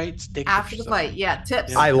after the fights. Yeah.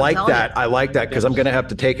 Tips. I like that. I like that because I'm going to have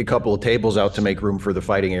to take a couple of tables out to make room for the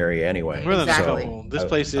fighting area anyway. Exactly. So this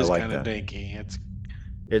place is kind of dinky.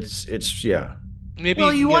 It's yeah. Maybe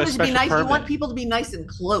you want it to be nice. You want people to be nice and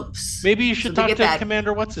close. Maybe you should talk to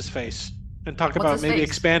Commander What's-His-Face and talk about maybe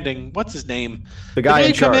expanding. What's his name? The guy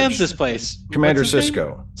in charge. Commands this place. Commander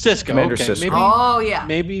Cisco. Commander Cisco.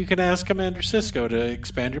 Maybe you can ask Commander Cisco to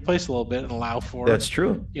expand your place a little bit and allow for. That's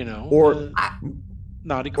true. Or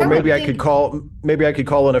naughty. Or maybe I could call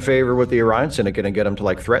in a favor with the Orion Syndicate and get them to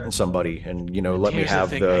like threaten somebody and let me have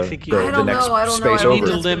the next space over. You need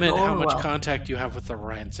to limit how much contact you have with the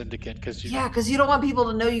Orion Syndicate because you don't want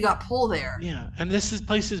people to know you got pull there. Yeah, and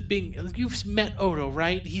place is being. You've met Odo,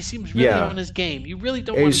 right? He seems really on his game. You really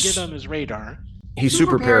don't want to get on his radar. He's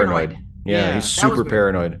super paranoid. Yeah, he's super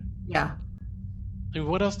paranoid. Yeah. I mean,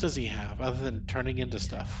 what else does he have other than turning into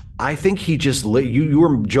stuff? I think he just you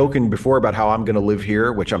were joking before about how I'm going to live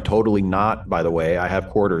here, which I'm totally not, by the way. I have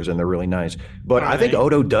quarters and they're really nice. But I think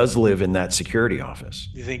Odo does live in that security office.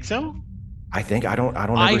 You think so? I think I don't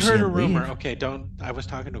I ever see heard him a rumor. leave. Okay, I was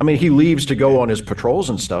talking to I mean, he leaves to go on his patrols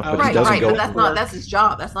and stuff, but he doesn't go. But that's his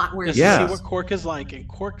job. That's not where see what Quark is like, and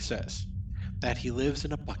Quark says that he lives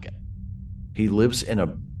in a bucket. He lives in a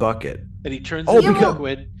bucket. That he turns into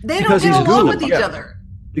liquid. They don't get along with each other.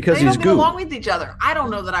 Because they he's don't get along with each other. I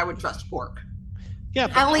don't know that I would trust Quark. Yeah,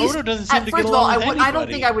 but at least, Odo doesn't seem to get along with anybody. I don't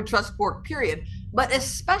think I would trust Quark, period. But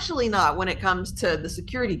especially not when it comes to the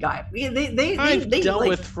security guy. I've dealt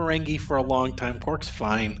with Ferengi for a long time. Quark's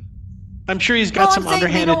fine. I'm sure he's got some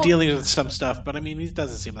underhanded dealings with some stuff, but I mean, he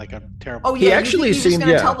doesn't seem like a terrible. Oh yeah, he actually seems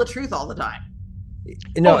going to tell the truth all the time.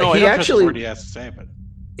 No, he actually. What he has to say, but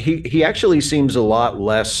he actually seems a lot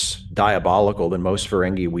less diabolical than most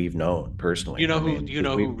Ferengi we've known personally. You know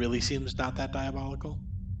who really seems not that diabolical?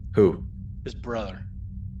 Who? His brother.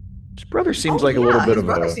 His brother semes like a little bit of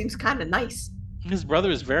a. His brother seems kind of nice. His brother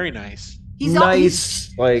is very nice. He's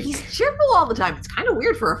nice, he's cheerful all the time. It's kind of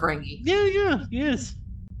weird for a Ferengi. Yeah, he is.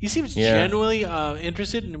 He seems genuinely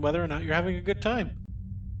interested in whether or not you're having a good time.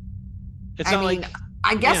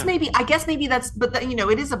 I guess maybe that's, but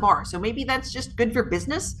it is a bar, so maybe that's just good for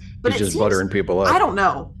business. But it's just buttering people up. I don't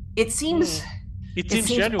know. It seems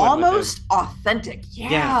genuine, almost authentic.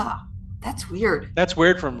 Yeah. That's weird. That's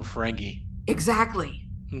weird from a Ferengi. Exactly.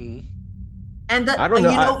 Hmm. And I don't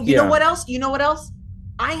know. you know what else? You know what else?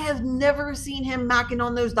 I have never seen him macking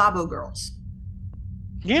on those Dabo girls.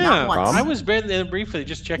 Yeah, I was briefly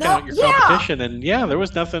just checking out your competition, and there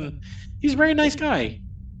was nothing. He's a very nice guy.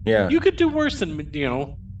 Yeah, you could do worse than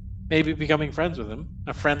maybe becoming friends with him.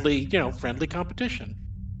 A friendly competition.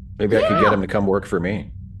 Maybe I could get him to come work for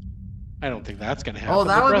me. I don't think that's going to happen. Oh,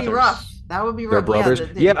 that would be rough. That would be rough. They're brothers.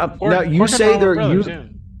 Now you say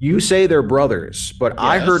you say they're brothers, but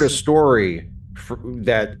I heard a story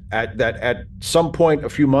that at some point a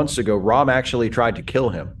few months ago, Rom actually tried to kill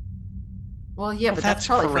him. Well, yeah, but that's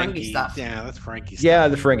probably Ferengi stuff. Yeah, that's Ferengi stuff. Yeah,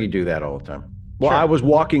 the Ferengi do that all the time. Well, sure. I was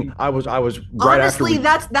walking. I was right honestly,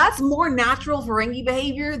 after. That's more natural Ferengi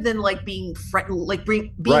behavior than like being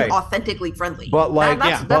being authentically friendly. But like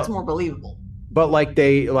that's more believable. But like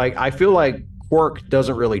I feel like Quark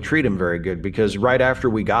doesn't really treat him very good, because right after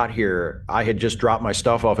we got here, I had just dropped my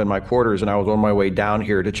stuff off in my quarters and I was on my way down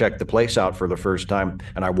here to check the place out for the first time.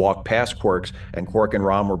 And I walked past Quark's, and Quark and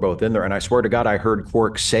Rom were both in there. And I swear to God, I heard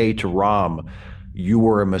Quark say to Rom, "You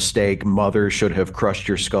were a mistake. Mother should have crushed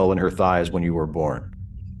your skull in her thighs when you were born."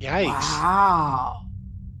 Yikes. Wow.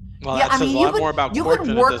 Well, that says a lot more about Quark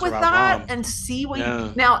than it does about Rom. And see what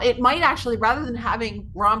now it might actually, rather than having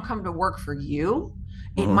Rom come to work for you,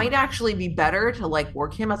 it might actually be better to like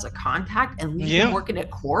work him as a contact and leave him working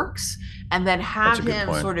at Quark's, and then have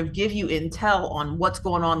him sort of give you intel on what's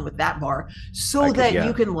going on with that bar, so that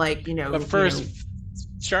you can But first,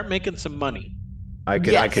 start making some money. I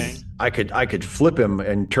could flip him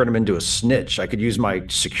and turn him into a snitch. I could use my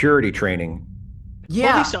security training. Yeah.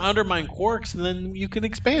 Well, at least to undermine Quarks, and then you can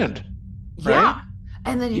expand. Right? Yeah.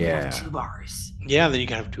 And then you can have 2 bars. Yeah, then you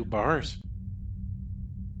can have 2 bars.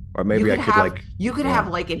 Or maybe you could have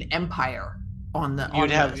like an empire on the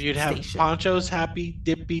you'd have Poncho's Happy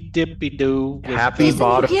Dippy Dippy Doo Happy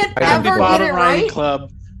Bottom Riding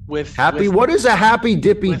Club with what is a Happy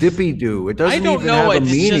Dippy Dippy Doo? It doesn't even have a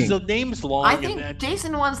meaning. Just the name's long. I think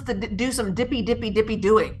Jason wants to do some dippy dippy dippy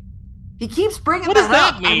doing. He keeps bringing what that does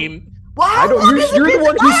that up. mean? You're the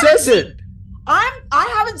one who says it.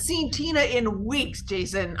 I haven't seen Tina in weeks,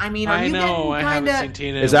 Jason. I mean, I haven't seen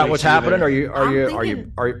Tina. Is that what's happening?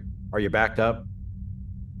 Are you backed up?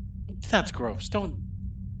 That's gross.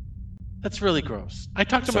 That's really gross. I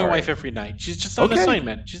talk to my wife every night. She's just on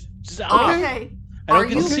assignment. She's okay. I don't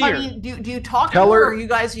get to see her. Do you talk to her, or are you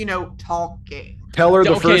guys, talking? Tell her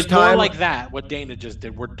the first time. More like that. What Dana just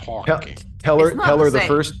did. We're talking. Tell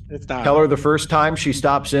her the first time she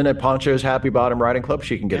stops in at Poncho's Happy Bottom Riding Club,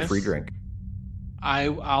 she can get a free drink.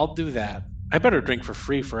 I'll do that. I better drink for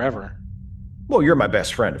free forever. Well, you're my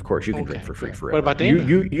best friend, of course. You can drink for free forever. What about Dana?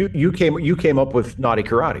 You came up with naughty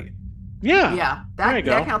karate. Yeah. That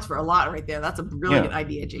counts for a lot right there. That's a really good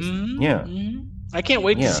idea, Jason. Mm-hmm. Yeah. Mm-hmm. I can't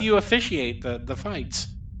wait to see you officiate the fights.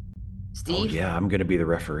 Steve? Oh, yeah, I'm going to be the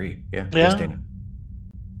referee. Yeah. Yes, Dana.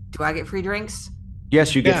 Do I get free drinks?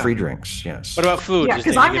 Yes, you get free drinks. Yes. What about food? Yeah,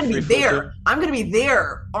 because I'm going to be there. I'm going to be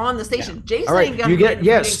there on the station. Yeah. Jason ain't going to get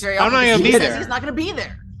drinks very often. I'm not going to be there. He's not going to be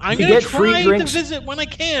there. I'm going to try to visit when I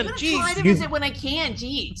can.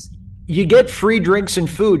 Jeez. You get free drinks and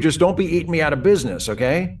food. Just don't be eating me out of business,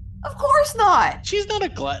 okay? Of course not. She's not a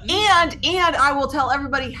glutton. And I will tell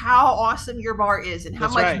everybody how awesome your bar is and how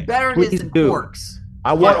much better it is than Quark's.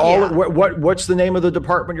 I want what's the name of the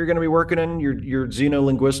department you're going to be working in? Your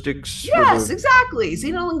xenolinguistics? Yes, exactly.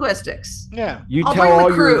 Xenolinguistics. Yeah. I'll bring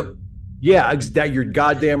the crew. That you're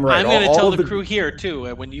goddamn right. I'm going to tell the crew here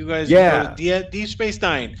too. When you guys go to Deep Space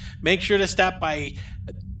Nine, make sure to stop by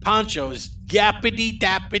Poncho's Yappity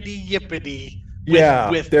Dappity Yippity.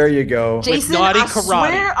 There you go. Jason, naughty I karate.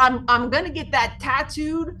 Swear I'm going to get that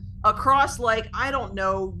tattooed across, like, I don't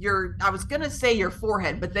know, I was going to say your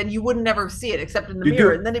forehead, but then you would never see it except in the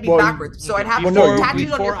mirror, and then it'd be backwards. So I'd have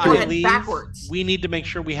tattoos on your forehead backwards. We need to make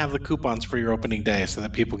sure we have the coupons for your opening day so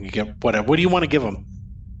that people can get whatever. What do you want to give them?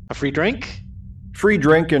 A free drink? Free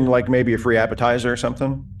drink and like maybe a free appetizer or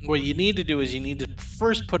something? What you need to do is you need to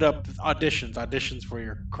first put up auditions for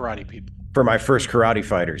your karate people. For my first karate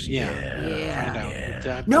fighters.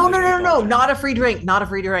 Yeah. No, not a free drink. Not a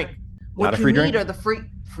free drink. What you need are the free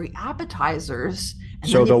appetizers.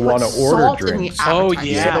 So they'll want to order drinks. Oh,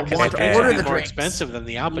 yeah. They'll want to order the more drinks. Expensive than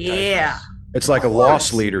the appetizers. Yeah. It's like a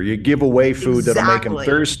loss leader. You give away food that'll make them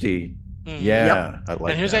thirsty. Mm-hmm. Yeah, I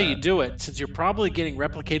like And here's how you do it. Since you're probably getting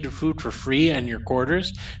replicated food for free in your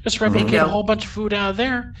quarters, just replicate a whole bunch of food out of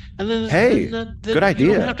there. And then good idea.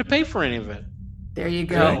 You don't have to pay for any of it. There you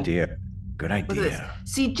go. Good idea. Good idea.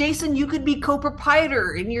 See, Jason, you could be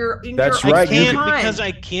co-proprietor in your. That's your right.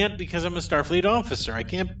 I can't because I'm a Starfleet officer. I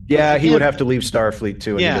can't. Yeah, he would have to leave Starfleet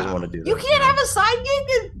too, and he Yeah. doesn't want to do that. You can't have a side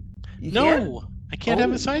gig. No, I can't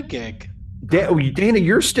have a side gig. Dana,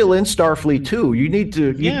 you're still in Starfleet too. You need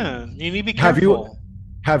to. You need to be careful.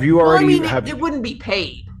 Have you Well, I already? mean, it wouldn't be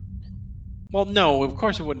paid. Well, no, of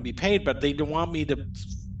course it wouldn't be paid, but they don't want me to,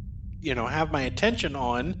 have my attention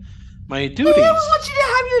on my duties. They don't want you to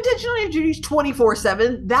have your attention on your duties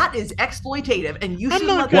 24/7. That is exploitative, and you should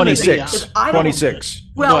let them 26. 26.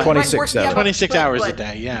 Well, 26. 26 hours a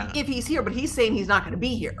day. Yeah. If he's here, but he's saying he's not going to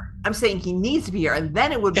be here. I'm saying he needs to be here, and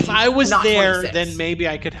then it would. If be I was not there, 26. then maybe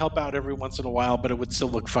I could help out every once in a while, but it would still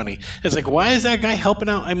look funny. It's like, why is that guy helping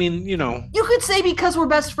out? I mean, You could say because we're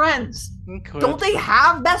best friends. Don't they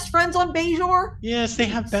have best friends on Bajor? Yes, they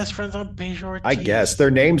have best friends on Bajor. I guess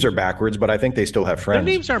their names are backwards, but I think they still have friends.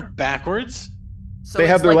 Their names aren't backwards. So they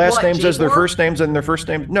have their last names as their J4? first names and their first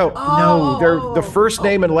name. No, the first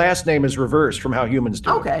name and last name is reversed from how humans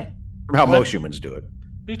do it. Okay. From how most humans do it.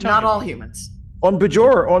 Not all humans. On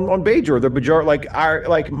Bajor, on Bajor, the Bajor,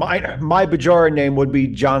 my Bajor name would be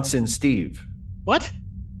Johnson Steve. What?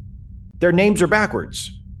 Their names are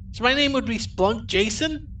backwards. So my name would be Splunk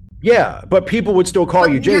Jason? Yeah, but people would still call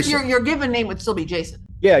you Jason. Your given name would still be Jason.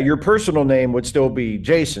 Yeah, your personal name would still be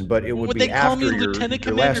Jason, but it would be they call after me Lieutenant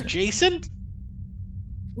Commander Jason?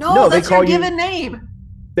 No, they that's call your you- given name.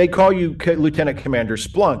 They call you Lieutenant Commander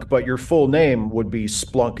Splunk, but your full name would be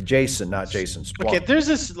Splunk Jason, not Jason Splunk. Okay, there's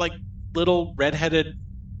this little redheaded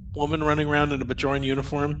woman running around in a Bajoran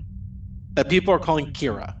uniform that people are calling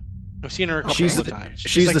Kira. I've seen her a couple of times.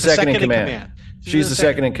 She's the second in command. She's the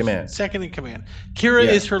second in command. Second in command. Kira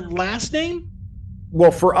is her last name?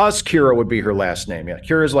 Well, for us, Kira would be her last name. Yeah,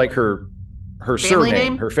 Kira is like her surname,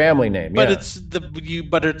 name? her family name. But Yeah.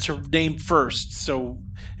 but it's her name first, so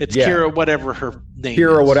it's Kira, whatever her name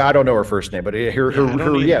Kira, is. what I don't know her first name, but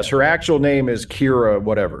her actual name is Kira,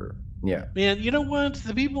 whatever. Yeah. Man, you know what?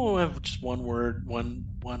 The people who have just one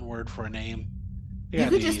word for a name. You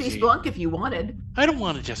could just be Splunk if you wanted. I don't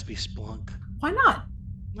want to just be Splunk. Why not?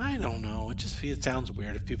 I don't know. It sounds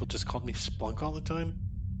weird if people just called me Splunk all the time.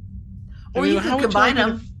 Or you could combine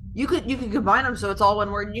them. You could combine them so it's all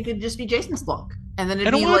one word. You could just be Jason Splunk, and then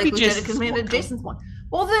it'd be like Lieutenant Commander Jason Splunk.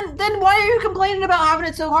 Well, then why are you complaining about having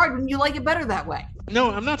it so hard when you like it better that way?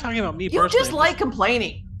 No, I'm not talking about me You personally. just like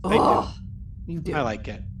complaining. You do. I like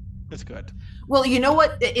it. It's good. Well, you know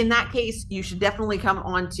what? In that case, you should definitely come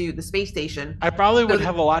onto the space station. I probably would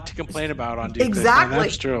have a lot to complain about on Deep Exactly.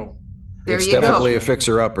 That's true. There you definitely go. a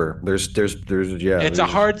fixer-upper. It's a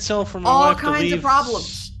hard sell for my all wife kinds to leave, of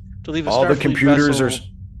problems. To leave a all the Starfleet computers vessel.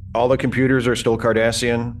 all the computers are still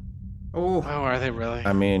Cardassian. Oh, are they really?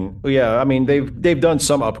 I mean, yeah. I mean, they've done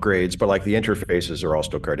some upgrades, but like the interfaces are all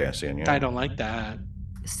still Cardassian. Yeah. I don't like that.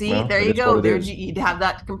 see, Well, there it you is go. what it There is. you'd have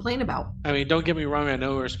that to complain about. I mean, don't get me wrong. I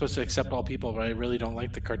know we're supposed to accept all people, but I really don't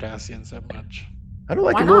like the Cardassians that much. I don't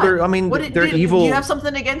like Why it. Well, not? I mean, What they're do evil. you have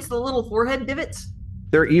something against the little forehead divots?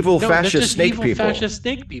 They're evil, No, they're fascist just snake evil, people. Fascist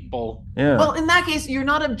snake people. Yeah. Well, in that case, you're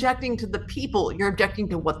not objecting to the people. You're objecting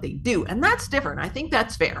to what they do, and that's different. I think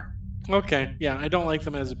that's fair. Okay, yeah, I don't like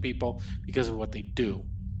them as a people because of what they do.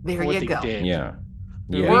 There or what you they go. did. yeah.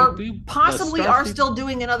 We- Yeah. Or we- possibly the are Starfleet- still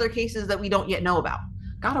doing in other cases that we don't yet know about.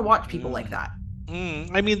 Gotta watch people like that.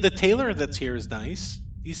 I mean, the tailor that's here is nice.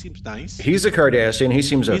 He seems nice. He's a Cardassian. He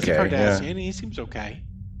seems He's okay. a Cardassian. He seems okay.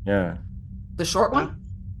 Yeah. The short one?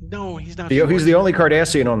 No, he's not. He's short. the only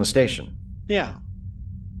Cardassian on the station. Yeah.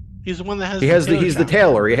 He's the one that has. He's tailor the shop.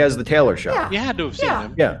 tailor. He has the tailor shop. Yeah. You had to have seen Yeah.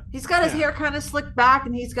 him. Yeah. He's got his Yeah. hair kind of slicked back,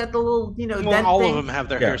 and he's got the little, Well, dent all thing. of them have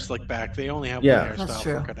their Yeah. hair slicked back. They only have Yeah. one That's hairstyle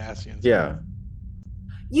true. for Cardassians. Yeah.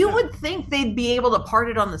 You Yeah. would think they'd be able to part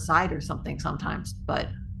it on the side or something sometimes, but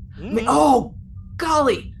Mm. oh,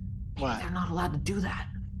 golly, What? they're not allowed to do that.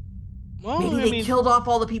 Well, Maybe I they mean, killed off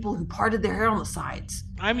all the people who parted their hair on the sides.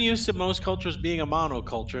 I'm used to most cultures being a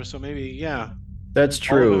monoculture, so maybe That's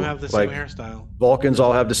all of true. them have the same Like hairstyle. Vulcans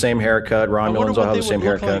all have the same haircut. I wonder Romulans what all have they the same would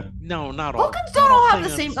look haircut. like. No, not all. Vulcans don't all have the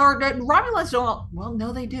Klingons. same, or Romulans don't all, well,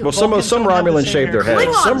 no, they do. Well, Vulcans some don't have the Romulans same shave their haircut.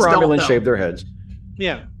 heads. Some Klingons don't, Romulans though. shave their heads.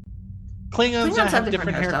 Yeah. Klingons Klingons have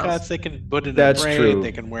different hairstyles. haircuts. They can put it in That's a braid. true.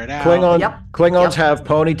 They can wear it out. Klingons Yep. have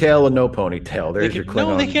ponytail and no ponytail. There's your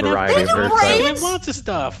Klingon they can variety have of They do hairstyles. braids. They have lots of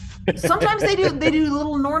stuff. Sometimes they do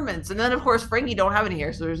little Normans, and then of course Ferengi don't have any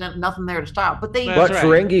hair, so there's nothing there to style. But they That's But right.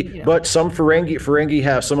 Ferengi, Yeah. but some Ferengi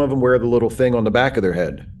have. Some of them wear the little thing on the back of their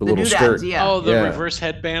head, the little doodads, skirt. yeah. Oh, the Yeah. reverse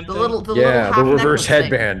headband. the thing? little Yeah, half the reverse necklace thing.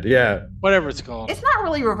 headband. Yeah. Whatever it's called. It's not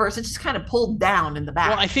really reverse; it's just kind of pulled down in the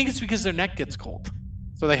back. Well, I think it's because their neck gets cold.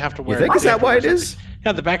 So they have to You wear. think is they have that to why wear it is? something.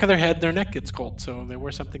 Yeah, the back of their head, their neck gets cold, so they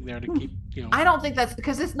wear something there to keep. I don't think that's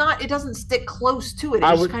because it's not. It doesn't stick close to it. It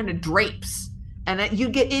I just would- kind of drapes, and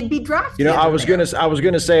it'd be drafty. You know, I under was there.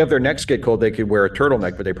 gonna say if their necks get cold, they could wear a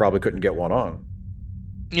turtleneck, but they probably couldn't get one on.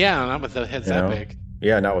 Yeah, not with the heads You that know? big.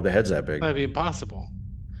 Yeah, not with the heads that big. That'd be impossible.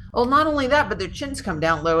 Well, not only that, but their chins come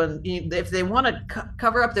down low, and if they want to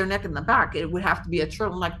cover up their neck in the back, it would have to be a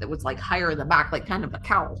turtleneck that was like higher in the back, like kind of a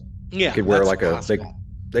cowl. Yeah, They could wear that's like possible.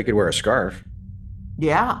 they could wear a scarf.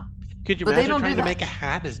 Yeah. Could you But they imagine don't do trying to that. make a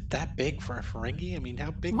hat is that big for a Ferengi? I mean,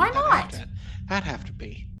 how big Why would that not? have to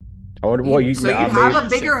be? I wonder. Well, So you'd have maybe, a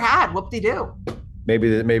bigger hat. Whoop de doo.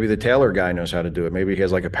 maybe the tailor guy knows how to do it. Maybe he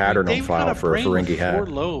has like a pattern on They've got file for a brain with Ferengi hat. 4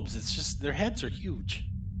 lobes. It's just their heads are huge.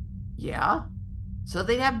 Yeah. So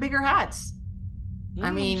they'd have bigger hats. I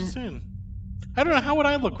mean- just saying. I don't know, how would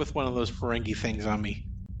I look with one of those Ferengi things on me?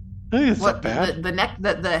 I think it's not What bad. the neck,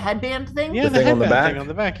 the headband thing? Yeah, The thing on the headband back? thing on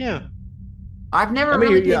the back. Yeah, I've never I mean,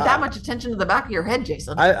 really paid yeah. that much attention to the back of your head,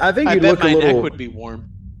 Jason. I think I you bet look a my little. neck would be warm.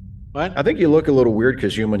 What? I think you look a little weird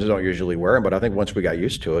because humans don't usually wear them, but I think once we got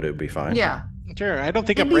used to it, it'd be fine. Yeah. Sure. I don't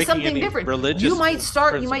think It'd I'm be breaking something any different. religious. You might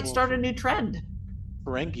start principles a for new trend.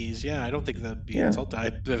 Ferengis. Yeah, I don't think that'd be Yeah. insulting.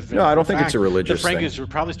 No, I don't think it's a The religious thing. Ferengis would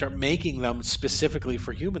probably start making them specifically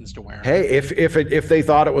for humans to wear. Hey, if they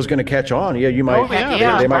thought it was going to catch on, yeah, you might. Oh, yeah,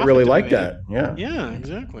 yeah. They might really profit to like be that. Yeah. Yeah,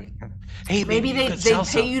 exactly. Hey, Maybe you they could sell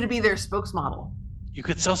pay some. you to be their spokesmodel. You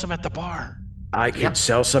could sell some at the bar. I could Yep.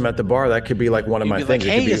 sell some at the bar. That could be like one of You'd my be things. like,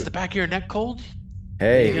 It could hey, be, is the back of your neck cold?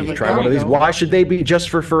 hey, There you try go. one of these. Why should they be just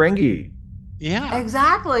for Ferengi? Yeah.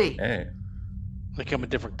 Exactly. Hey, They come in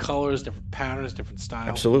different colors, different patterns, different styles.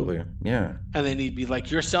 absolutely. Yeah. And then he'd be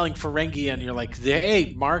like, you're selling Ferengi, and you're like,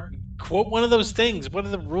 hey, Mark, quote one of those things. What are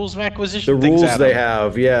the rules of acquisition The things? rules they Adam?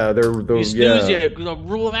 have, yeah, they're You snooze, yeah. you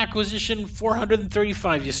rule of acquisition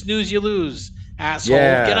 435. You snooze, you lose. Asshole.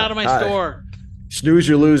 Yeah, Get out of my store. Snooze,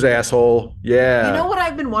 you lose, asshole. Yeah. You know what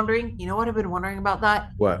I've been wondering? You know what I've been wondering about that?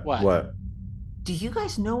 What? What? What? Do you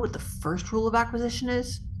guys know what the first rule of acquisition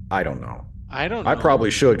is? I don't know. I don't know. I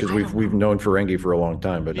probably should because I we've don't we've known Ferengi for a long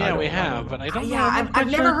time, but I Yeah, don't we know. have, but I don't know. Yeah, I'm I've not quite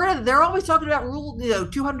never sure. heard of it. They're always talking about rule,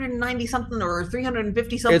 290 something or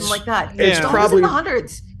 350 something It's- like that. it's always probably- in the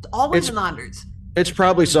hundreds. It's always it's- in the hundreds. It's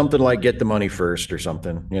probably something like get the money first or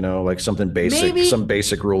something, like something basic, Maybe- some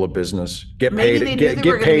basic rule of business. Get Maybe they paid, knew they were get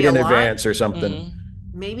gonna paid be in a lot. advance or something. Mhm.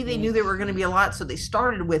 Maybe they knew there were going to be a lot, so they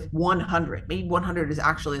started with 100. Maybe 100 is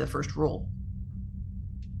actually the first rule.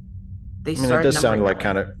 They I mean, started it does sound numbering like that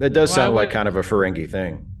kind way. of it does Well, sound I like would- kind of a Ferengi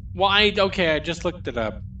thing. Well, I just looked it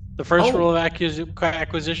up. The first Oh. rule of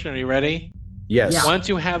acquisition. Are you ready? Yes, Yeah. Once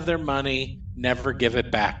you have their money, never give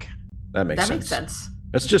it back. that makes That sense. makes sense.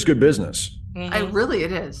 That's just good business. Mhm. Really,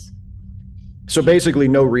 it is. So basically,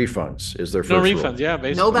 no refunds is their first No rule. refunds. Yeah,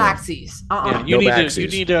 basically. No backsies. Yeah, Uh-uh. you No need to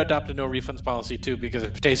backsies. adopt a no refunds policy too, because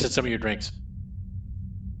it tasted some of your drinks.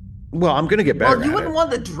 Well, I'm gonna get better Well, you at wouldn't it.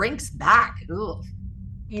 want the drinks back. Ugh.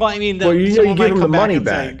 Well, I mean, Well, you someone give might them the come back money and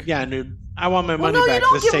say, back. yeah, dude, I want my Well, money no, back. you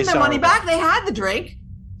don't This give them tastes their money horrible. back. They had the drink.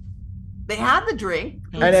 They had the drink.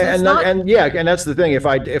 And It's not- and yeah, and that's the thing. If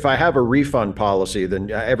I have a refund policy, then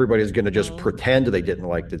everybody's going to just Mhm. pretend they didn't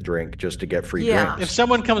like the drink just to get free Yeah. drinks. If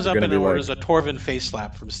someone comes They're up gonna and be like- orders a Torvin face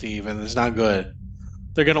slap from Steve and it's not good,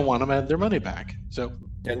 they're gonna want them their money back. So,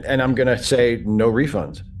 And I'm going to say no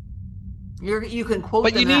refunds. you can quote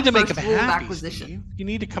but them you need that to make first them rule of happy. acquisition. Steve. You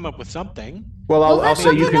need to come up with something. Well, Well, I'll that's say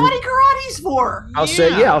what you the can. naughty karate's for.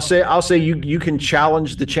 I'll say you can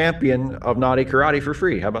challenge the champion of naughty karate for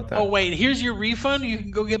free. How about that? Oh wait, here's your refund. You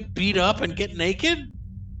can go get beat up and get naked.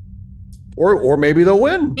 Or maybe they'll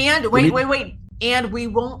win. And We need- wait. And we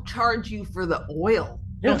won't charge you for the oil.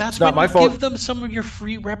 No, Yeah, that's it's not when my you fault. give them some of your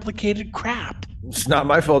free replicated crap. It's not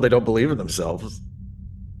my fault they don't believe in themselves.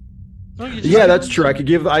 No, you just Yeah, give that's them true. I some- could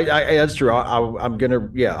give. I that's true. I'm gonna.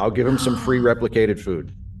 Yeah, I'll give them some free replicated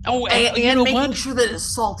food. Oh, And, you know making what? sure that it's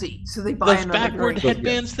salty, so they buy Those another backward drink.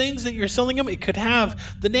 headbands things that you're selling them, it could have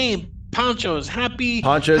the name Poncho's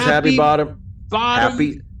Poncho's Happy Bottom Bottom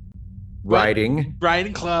Happy Riding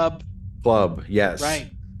Riding Club, Club. Yes. right?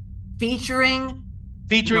 Featuring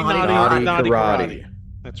Featuring Naughty naughty Karate. karate.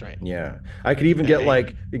 That's right. Yeah, I could even get Hey.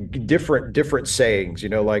 like different sayings.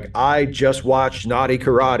 Like I just watched Naughty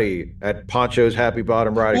Karate at Poncho's Happy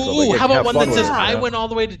Bottom Riding Club. Ooh, Like, how about have one fun that with says, it, I you know? went all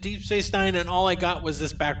the way to Deep Space Nine and all I got was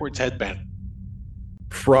this backwards headband.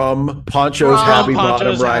 From Poncho's From Happy Bottom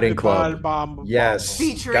Poncho's Riding Happy Club. Bottom- Yes,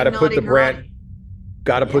 featuring got to put Naughty the brand. Karate.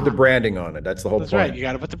 Got to put the Yeah. branding on it. That's the whole That's point. right. You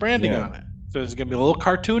got to put the branding Yeah. on it. So there's going to be a little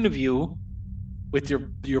cartoon of you with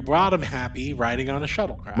your bottom happy riding on a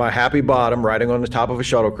shuttlecraft. My happy bottom riding on the top of a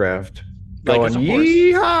shuttlecraft. like going as a horse.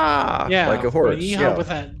 yeehaw, Yeah, like a horse.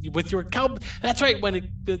 yeehaw with your cow. That's right. When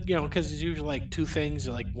because it's usually like two things,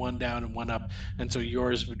 like one down and one up, and so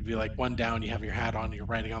yours would be like one down. You have your hat on, you're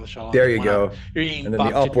riding on the shoulder. There you go. You're eating And then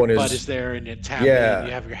the buffed, up and one your is butt is there, and it's happy. Yeah. And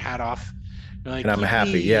you have your hat off. You're like, and I'm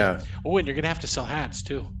happy. Yeah. Oh, and you're gonna have to sell hats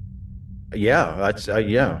too. Yeah. That's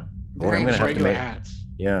yeah. Boy, I'm gonna have to Regular make hats.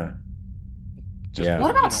 Yeah. Just, Yeah.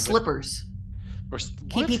 What about slippers? Or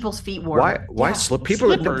Keep people's feet warm. Why slip? People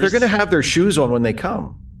Slippers. they're going to have their shoes on when they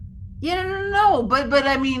come. Yeah, no. But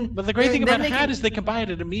I mean. But the great thing about a hat can, is they can buy it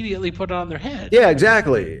and immediately put it on their head. Yeah,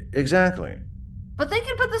 exactly. But they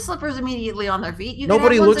can put the slippers immediately on their feet.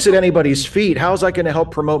 Nobody looks at anybody's feet. How's that going to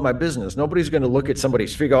help promote my business? Nobody's going to look at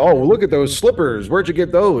somebody's feet. Go, oh, look at those slippers. Where'd you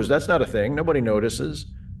get those? That's not a thing. Nobody notices.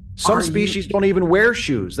 Some species don't even wear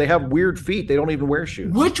shoes. They have weird feet. They don't even wear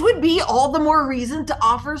shoes. Which would be all the more reason to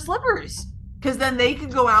offer slippers. Because then they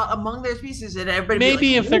could go out among their species and everybody.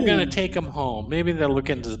 Maybe like, if they're going to take them home, maybe they're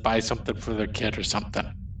looking to buy something for their kid or something.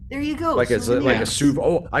 There you go. Like a souvenir.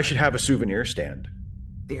 Oh, I should have a souvenir stand.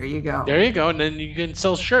 There you go. There you go, and then you can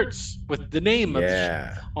sell shirts with the name on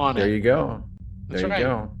it. There you go. There you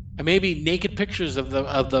go. And maybe naked pictures of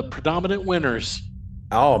the predominant winners.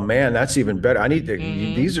 Oh man, that's even better. I need to.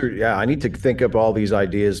 These are I need to think up all these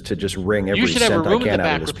ideas to just wring every cent I can out of this place. You should have a room in the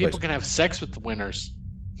back where people can have sex with the winners.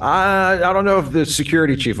 I don't know if the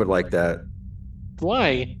security chief would like that.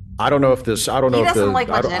 Why? I don't know if this. I don't know if if the. He doesn't like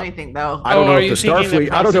much anything though. I don't know if the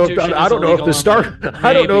Starfleet. I don't know if the I don't know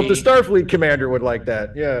if the Starfleet commander would like that.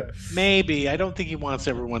 Yeah. Maybe. I don't think he wants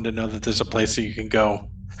everyone to know that there's a place that you can go,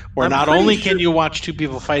 where not only can you watch two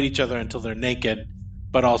people fight each other until they're naked,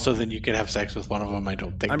 but also then you can have sex with one of them. I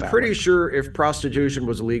don't think. I'm pretty sure if prostitution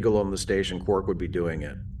was legal on the station, Quark would be doing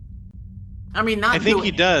it. I mean, I think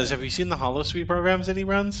he does. Have you seen the holosuite programs that he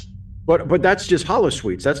runs? But that's just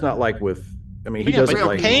holosuites. That's not like with. I mean, he doesn't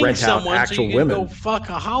like rent out actual so you can women. Go fuck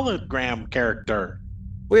a hologram character.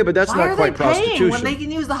 Well, yeah, but that's not quite prostitution. When they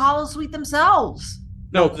can use the holosuite themselves.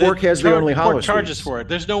 No, Quark has the only holosuite. Quark charges for it.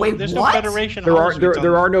 There's no Federation. There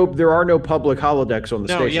are no public holodecks on the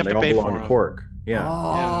station. They all belong to Quark. Yeah.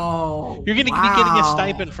 Oh. You're going to be getting a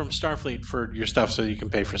stipend from Starfleet for your stuff, so you can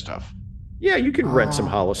pay for stuff. Yeah, you can rent some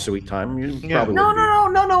holosuite time.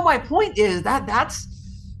 No. My point is that's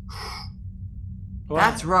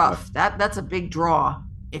rough. That's a big draw.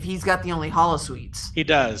 If he's got the only holosuites, he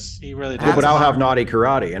does. He really does. Well, but I'll have naughty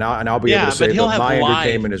karate, and I'll be able to say that my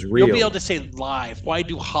entertainment is real. You'll be able to say live. Why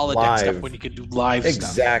do holodeck stuff when you can do live stuff?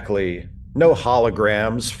 Exactly. No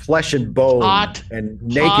holograms, flesh and bone, and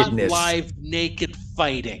nakedness. Live naked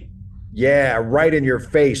fighting. Yeah, right in your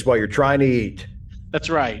face while you're trying to eat. That's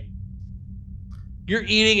right. You're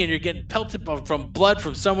eating and you're getting pelted from blood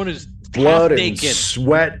from someone who's blood half and naked.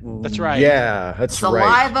 Sweat. That's right. Yeah, that's Saliva,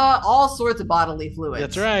 right. Saliva, all sorts of bodily fluids.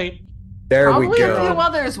 That's right. There we go. Probably a few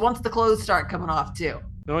others once the clothes start coming off too.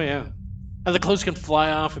 Oh yeah, and the clothes can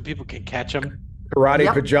fly off and people can catch them. Karate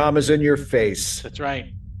pajamas in your face. That's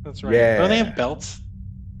right. That's right. Yeah. Oh, they have belts.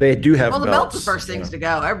 They do have belts. Well, the belts are the first things to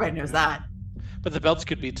go. Everybody knows that. But the belts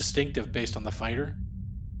could be distinctive based on the fighter.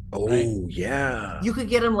 Oh, right? Yeah. You could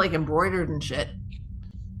get them like embroidered and shit.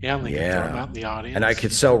 Yeah, and they can throw them out in the audience. And I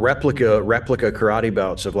could sell replica karate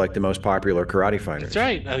belts of like the most popular karate fighters. That's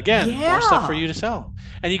right. Again, more stuff for you to sell.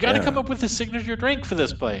 And you got to come up with a signature drink for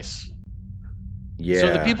this place. Yeah. So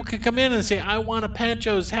that people can come in and say, I want a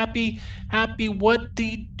Pancho's happy what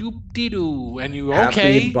de doop de doo. And you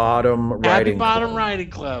Happy Bottom Riding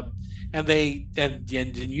Club. And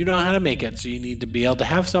you know how to make it. So you need to be able to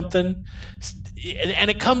have something. And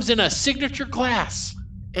it comes in a signature glass.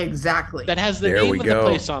 Exactly. That has the name of the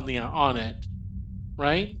place on it.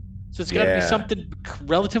 Right? So it's got to be something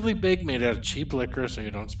relatively big, made out of cheap liquor, so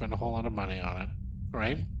you don't spend a whole lot of money on it.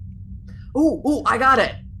 Right? Ooh, I got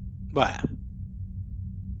it. What?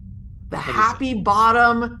 The Happy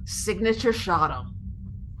Bottom signature shot-em.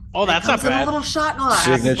 Oh, that's not bad. A little shot glass.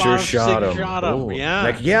 Signature shot-em. Yeah.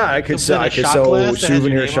 I could sell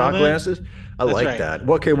souvenir shot glasses. I like that.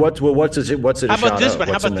 Okay, what's it? How about this one?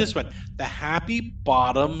 How about this one? The Happy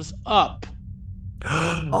Bottoms Up.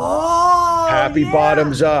 Oh, Happy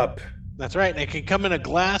Bottoms Up. That's right. It can come in a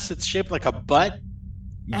glass that's shaped like a butt.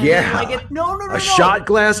 Yeah. No. A shot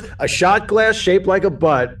glass shaped like a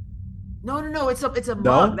butt. No. It's a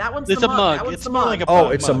mug. That one's a mug. It's a mug. Like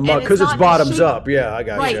it's a mug because it's bottoms up. Yeah, I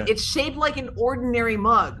got you. Right. It's shaped like an ordinary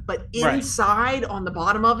mug, but inside on the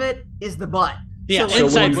bottom of it is the butt. Yeah, so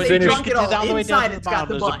inside when you drink it all, inside it's got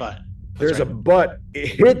the butt. There's a butt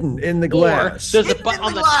hidden in the glass. There's a butt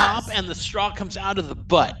on the top, and the straw comes out of the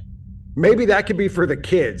butt. Maybe that could be for the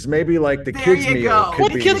kids. Maybe like the kids' meal.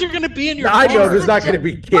 What kids are going to be in your? I know there's not going to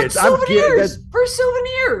be kids. For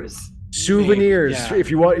souvenirs. souvenirs. Yeah.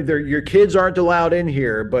 If you want, your kids aren't allowed in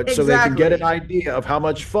here, but so they can get an idea of how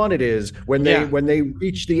much fun it is when they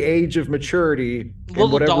reach the age of maturity.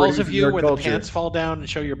 Little dolls of you where culture. the pants fall down and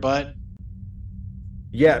show your butt.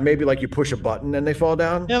 Yeah, maybe like you push a button and they fall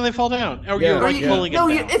down. Yeah, they fall down. Or you're like pulling it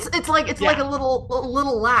down. It's like a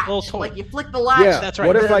little latch. Like you flick the latch. Yeah, that's right.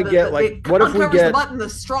 What if I get like? What if we get the button? The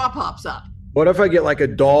straw pops up. What if I get like a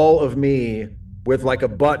doll of me with like a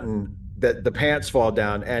button that the pants fall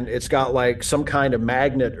down, and it's got like some kind of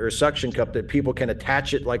magnet or suction cup that people can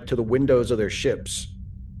attach it like to the windows of their ships.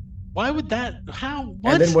 Why would that? How?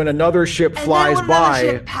 What? And then when another ship flies by,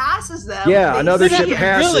 another ship passes them. Yeah, another ship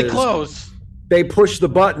passes. Really close. They push the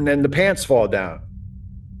button and the pants fall down.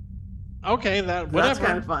 Okay, that's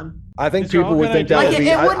kind of fun. I think people would think that would be.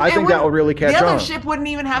 I think that would really catch on. The other ship wouldn't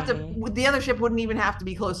even have to. The other ship wouldn't even have to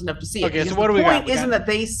be close enough to see it. Okay, so what do we got? The point isn't that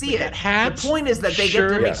they see it. The point is that they get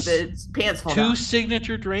to make the pants fall down. 2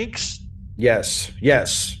 signature drinks. Yes.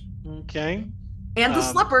 Okay. And the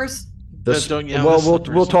slippers.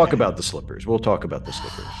 We'll talk about the slippers. We'll talk about the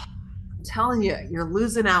slippers. I'm telling you, you're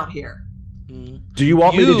losing out here. Do you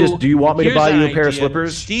want me to buy you a pair of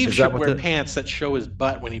slippers? Steve should wear pants that show his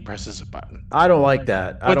butt when he presses a button. I don't like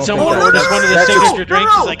that. When someone orders one of the signature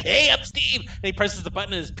drinks, he's like, "Hey, I'm Steve," and he presses the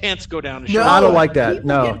button and his pants go down. I don't like that.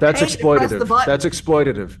 No, that's exploitative. That's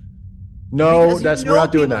exploitative. No, we're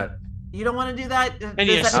not doing that. You don't want to do that? And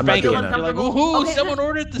you spank them. You're like, "Woohoo! Someone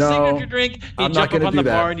ordered the signature drink." You jump up on the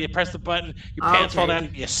bar and you press the button. Your pants fall down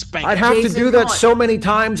and you spank. I'd have to do that so many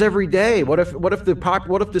times every day. What if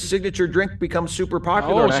the signature drink becomes super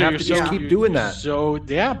popular? And I have to just keep doing that. So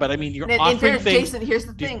yeah, but I mean, you're offering things. Jason, here's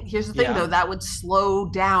the thing. Though, that would slow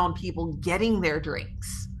down people getting their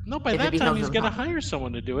drinks. No, by that time he's going to hire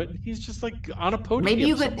someone to do it. He's just like on a podium. Maybe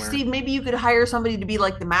you could, Steve. Maybe you could hire somebody to be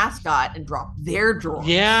like the mascot and drop their drawers.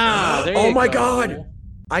 Yeah. Oh my God!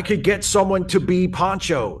 I could get someone to be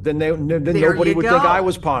Poncho. Then nobody would think I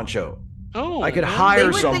was Poncho. Oh, I could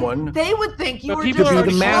hire someone. They would think you were just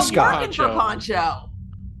be the mascot working for Poncho.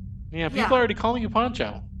 Yeah, people are already calling you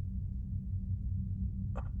Poncho.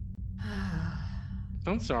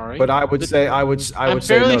 I'm sorry, but I would say I'm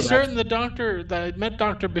fairly certain the doctor that I met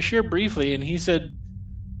Dr. Bashir briefly, and he said,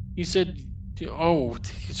 "Oh,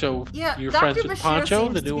 so you're friends with Poncho,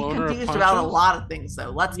 the new owner of Poncho?" Confused about a lot of things, though.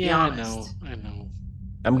 Let's be honest. I know.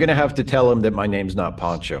 I'm gonna have to tell him that my name's not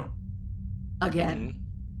Poncho. Again.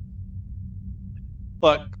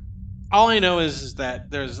 Look, all I know is that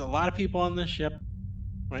there's a lot of people on this ship,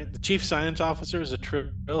 right? The chief science officer is a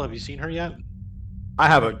Trill. Have you seen her yet? I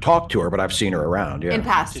haven't talked to her, but I've seen her around. Yeah, in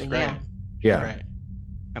passing. Yeah. Right.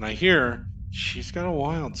 And I hear she's got a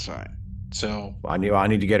wild side. So I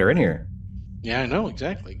need to get her in here. Yeah, I know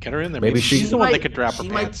exactly. Get her in there. Maybe she's the one that could drop her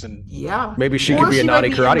pants and maybe she could be a naughty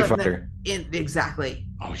karate fighter. Exactly.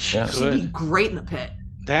 Oh, she'd be great in the pit.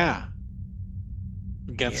 Yeah.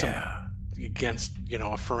 Against a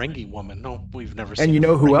Ferengi woman. No, we've never seen. And you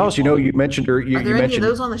know who else? You mentioned her. Are there any of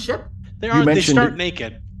those on the ship? They start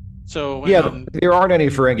naked. So there aren't any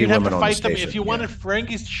Ferengi women on the station. If you wanted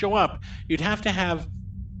Ferengis to show up, you'd have to have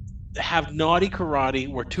naughty karate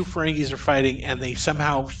where 2 Ferengis are fighting and they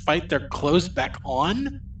somehow fight their clothes back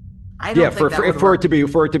on. I don't think for it to be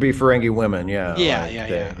Ferengi women, yeah.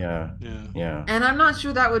 Yeah. And I'm not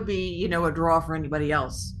sure that would be a draw for anybody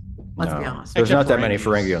else. Let's be honest. There's not that many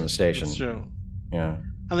Ferengi on the station. It's true. Yeah.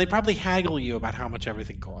 And they probably haggle you about how much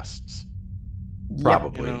everything costs.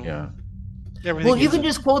 Probably, yeah. Well, you can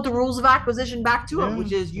just quote the rules of acquisition back to them,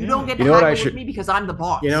 which is you don't get to haggle with me because I'm the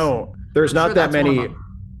boss. There's not that many.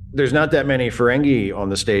 There's not that many Ferengi on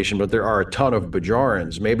the station, but there are a ton of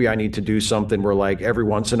Bajorans. Maybe I need to do something where, like, every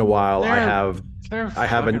once in a while I have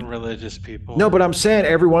religious people. No, but I'm saying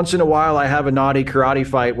every once in a while I have a naughty karate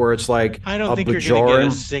fight where it's like I don't think you're gonna get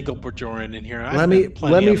a single Bajoran in here. Let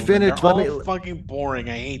me finish. Fucking boring.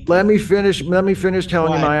 I hate them. Let me finish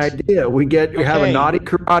telling you my idea. We have a naughty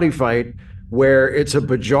karate fight where it's a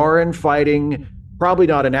Bajoran fighting. Probably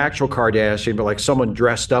not an actual Cardassian, but like someone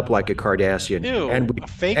dressed up like a Cardassian. Ew, a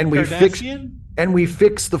fake Cardassian? We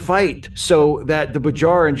fix the fight so that the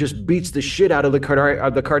Bajoran just beats the shit out of the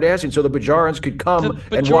Cardassian, so the Bajorans could come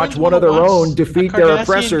and watch one of their own defeat their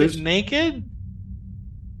oppressors. Get naked?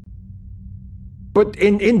 But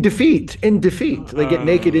in defeat, they get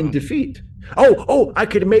naked in defeat. Oh, I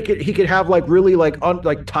could make it. He could have like really like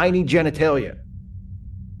tiny genitalia,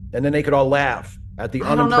 and then they could all laugh at the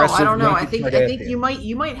unimpressive. I don't know. I think you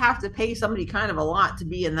might have to pay somebody kind of a lot to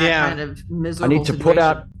be in that kind of miserable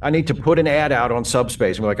situation. I need to put an ad out on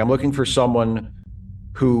Subspace. I'm like, I'm looking for someone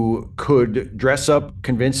who could dress up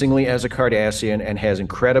convincingly as a Cardassian and has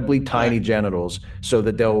incredibly tiny genitals, so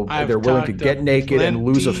that they're willing to get naked and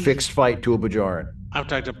lose a fixed fight to a Bajoran. I've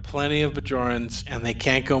talked to plenty of Bajorans, and they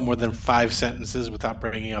can't go more than 5 sentences without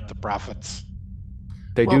bringing up the prophets.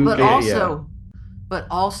 They well, do, but they, also, but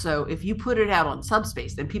also, if you put it out on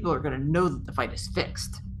subspace, then people are going to know that the fight is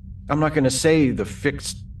fixed. I'm not going to say the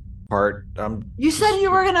fixed part. You said you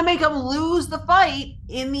were going to make them lose the fight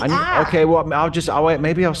in the act. Okay, well,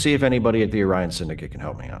 maybe I'll see if anybody at the Orion Syndicate can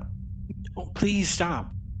help me out. Oh, please stop.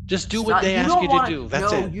 Just do what they ask you to do.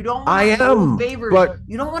 That's it. You don't. I am, favors. But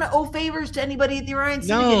you don't want to owe favors to anybody at the Orion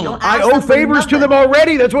Syndicate. No, I owe favors to them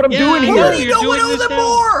already. That's what I'm doing here. Well, you don't want to owe them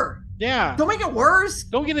more. Yeah. Don't make it worse.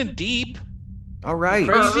 Don't get in deep. All right.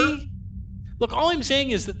 Crazy. Look, all I'm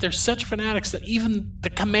saying is that they're such fanatics that even the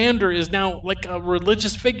commander is now like a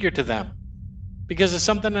religious figure to them. Because of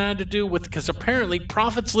something I had to do with, because apparently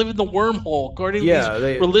prophets live in the wormhole, according to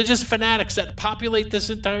these religious fanatics that populate this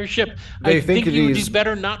entire ship. I think you would do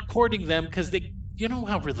better not courting them, because you know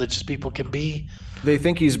how religious people can be. They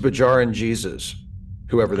think he's Bajoran Jesus,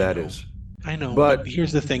 whoever that is. I know, but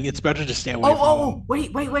here's the thing: it's better to stay away from him.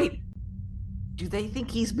 Wait! Do they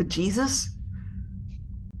think he's bejesus?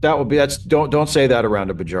 That would be don't say that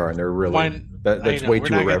around a Bajoran. They're really that's way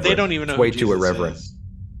too irreverent. They don't even know. It's way too irreverent.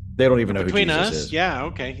 They don't even know who Jesus is. Yeah,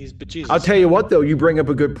 okay, he's bejesus. I'll tell you what, though, you bring up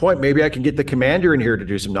a good point. Maybe I can get the commander in here to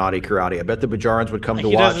do some naughty karate. I bet the Bajorans would come to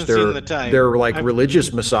watch their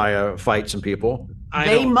religious messiah fight some people.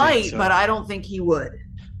 They might, but I don't think he would.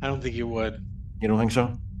 I don't think he would. You don't think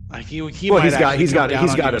so? He's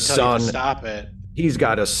got a son. Stop it. He's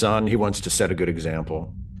got a son. He wants to set a good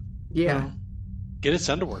example. Yeah. Get his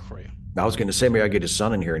son to work for you. I was going to say maybe I get his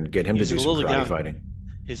son in here and get him to do some karate fighting.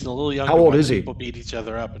 He's a little younger. How old is he? People beat each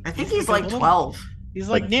other up. I think he's like 12. He's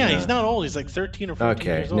he's not old. He's like 13 or 14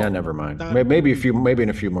 years old. Yeah, never mind. Maybe in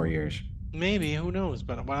a few more years. Maybe, who knows?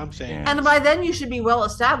 But what I'm saying. And by then you should be well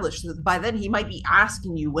established. By then he might be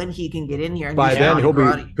asking you when he can get in here. And by then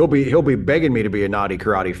he'll be begging me to be a naughty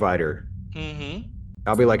karate fighter. Mm-hmm.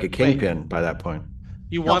 I'll be like a kingpin by that point.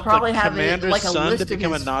 You want the commander's son to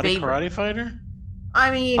become a naughty karate fighter?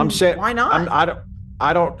 I mean, why not?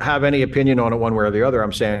 I don't have any opinion on it one way or the other.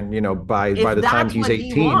 I'm saying, by the time he's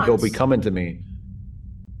 18, he'll be coming to me.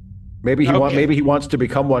 Maybe he wants to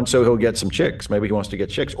become one so he'll get some chicks. Maybe he wants to get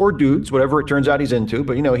chicks or dudes, whatever it turns out he's into.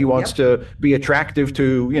 But, he wants to be attractive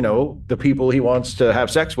to, the people he wants to have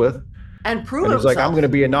sex with. And prove himself. He's like, I'm going to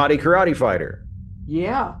be a naughty karate fighter.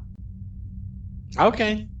 Yeah.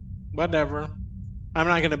 Okay. Whatever. I'm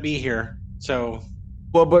not going to be here. So...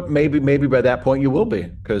 Well, but maybe by that point you will be,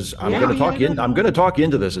 because I'm going to talk I'm going to talk you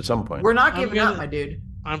into this at some point. We're not giving up, my dude.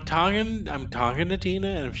 I'm talking to Tina,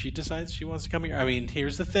 and if she decides she wants to come here, I mean,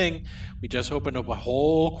 here's the thing: we just opened up a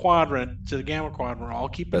whole quadrant to the Gamma Quadrant. We're all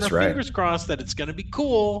keeping our fingers crossed that it's going to be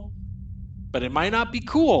cool, but it might not be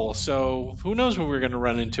cool. So who knows what we're going to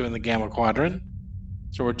run into in the Gamma Quadrant?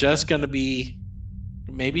 So we're just going to be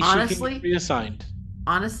maybe she can be reassigned.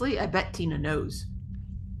 Honestly, I bet Tina knows.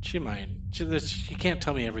 She might. She can't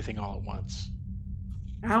tell me everything all at once.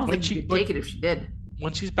 I don't think she could take it if she did.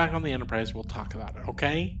 When she's back on the Enterprise, we'll talk about it,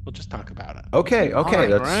 okay? We'll just talk about it. Okay.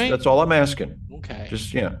 That's all I'm asking. Okay.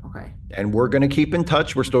 Just, Okay. And we're going to keep in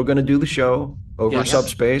touch. We're still going to do the show over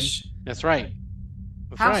subspace. That's right.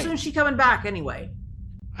 How soon is she coming back anyway?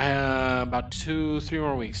 About 2-3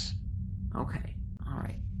 more weeks. Okay. All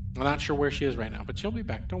right. I'm not sure where she is right now, but she'll be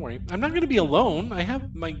back. Don't worry. I'm not going to be alone. I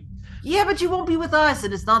have my... Yeah, but you won't be with us,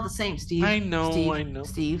 and it's not the same, Steve. I know.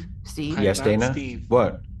 Steve. Yes, Dana? Steve.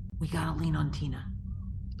 What? We got to lean on Tina.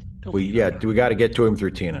 We got to get to him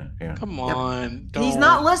through Tina. Yeah. Come on. Yep. He's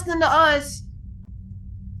not listening to us.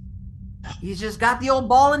 He's just got the old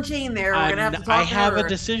ball and chain there. We're gonna have to talk to her. I have a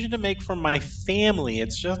decision to make for my family.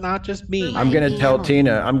 It's just not just me. I'm gonna tell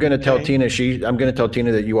Tina. I'm gonna tell Tina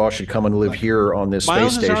that you all should come and live here on this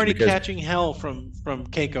space station. Miles is already catching hell from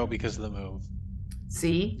Keiko because of the move.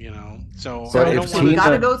 See, so we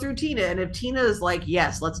got to go through Tina, and if Tina is like,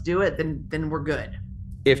 yes, let's do it, then we're good.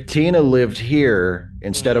 If Tina lived here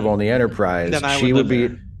instead of on the Enterprise, she would be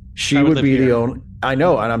the only. I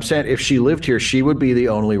know, and I'm saying if she lived here, she would be the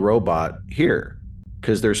only robot here,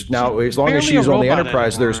 because there's now as long as she's on the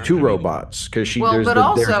Enterprise, there's two robots. Because she's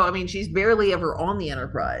barely ever on the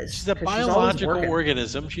Enterprise. She's a biological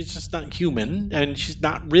organism. She's just not human, and she's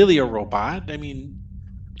not really a robot. I mean.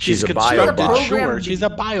 She's a biobot. Sure, she's a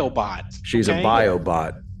biobot. She's a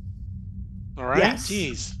biobot. All right,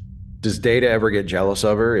 jeez. Does Data ever get jealous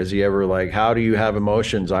of her? Is he ever like, how do you have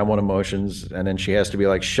emotions? I want emotions. And then she has to be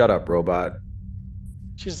like, shut up, robot.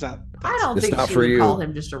 She's not. I don't think she would call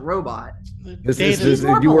him just a robot.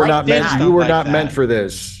 You were not meant for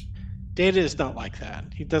this. Data is not like that.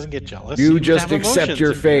 He doesn't get jealous. You just accept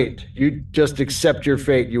your fate. You just accept your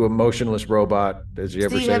fate, you emotionless robot. Does he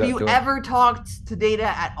ever say that to him? Have you ever talked to Data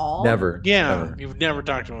at all? Never. Yeah, never. You've never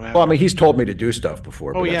talked to him. Well, I mean, he's told me to do stuff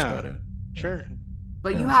before. Oh, but yeah. That's about it. Sure.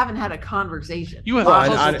 But you haven't had a conversation. You have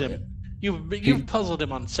puzzled him. You've puzzled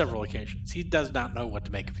him on several occasions. He does not know what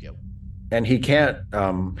to make of you. And he can't,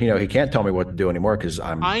 he can't tell me what to do anymore because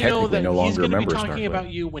I'm technically no longer a member of Starfleet. I know that he's going to be talking about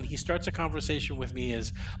you when he starts a conversation with me.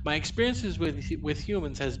 Is my experiences with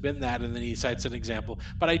humans has been that, and then he cites an example.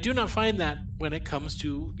 But I do not find that when it comes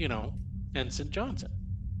to Ensign Johnson.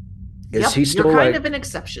 Is he still you're kind of an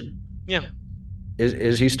exception? Yeah.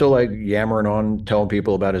 Is he still like yammering on, telling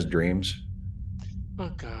people about his dreams?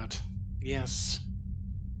 Oh God, yes.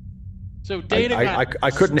 So Data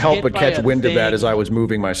I couldn't help but catch wind of that as I was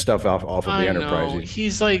moving my stuff off of the Enterprise. Know.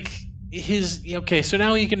 He's like okay. So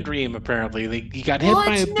now he can dream. Apparently, he got hit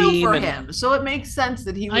by a beam. It's new for him, so it makes sense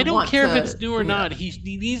that he would. I don't care if it's new or not. He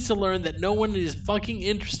needs to learn that no one is fucking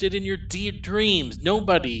interested in your dreams.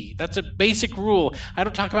 Nobody. That's a basic rule. I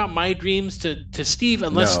don't talk about my dreams to Steve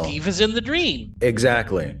unless Steve is in the dream.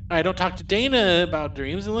 Exactly. I don't talk to Dana about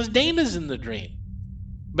dreams unless Dana's in the dream.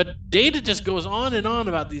 But Data just goes on and on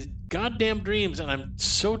about these goddamn dreams, and I'm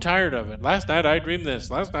so tired of it. Last night I dreamed this.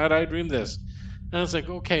 Last night I dreamed this. And I was like,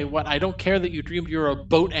 okay, what? I don't care that you dreamed you were a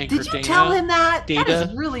boat anchor, Did you Dana. tell him that? Data? That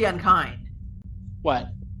is really unkind. What?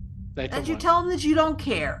 Did you tell him that you don't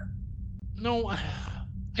care? No,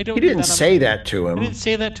 I don't. He didn't say that to him. I didn't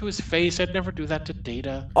say that to his face. I'd never do that to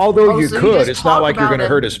Data. Although you could. It's not like you're going to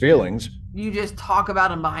hurt his feelings. You just talk about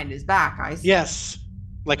him behind his back, I see. Yes.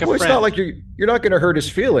 Like a friend. It's not like you're not going to hurt his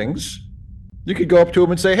feelings. You could go up to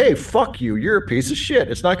him and say, "Hey, fuck you! You're a piece of shit."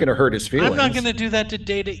 It's not going to hurt his feelings. I'm not going to do that to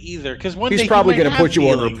Data either, because he's probably going to put you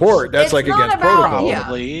on report. That's like against protocol.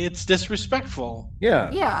 Probably, it's disrespectful.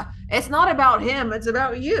 Yeah. Yeah, it's not about him. It's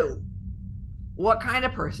about you. What kind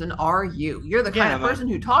of person are you? You're the kind of person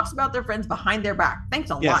who talks about their friends behind their back.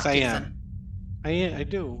 Thanks a lot, Jason. Yes, I am. I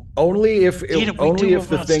do. Only if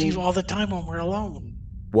the thing. Steve all the time when we're alone.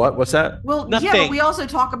 What's that? Well, Nothing. Yeah, but we also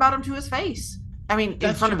talk about him to his face. I mean,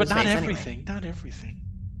 in front of his face, but not everything. Anyway. Not everything.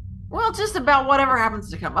 Well, just about whatever happens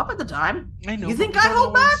to come up at the time. I know. You think I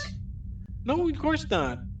hold back? No, of course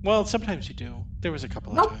not. Well, sometimes you do. There was a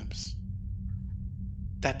couple of times.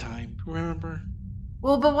 That time, remember?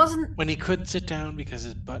 Well, but wasn't when he couldn't sit down because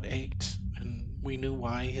his butt ached, and we knew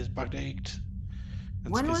why his butt ached.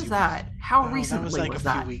 When was that? How recently was that? That was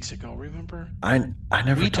like a few weeks ago. Remember? I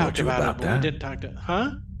never told you about that. We didn't talk to.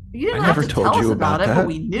 Huh? You didn't have to tell us about it, but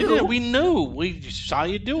we knew. We knew. We saw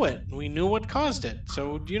you do it. We knew what caused it.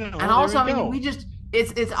 So And also, I mean, we just.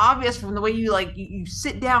 It's obvious from the way you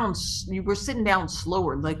sit down. You were sitting down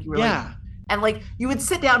slower, like you were like. And like you would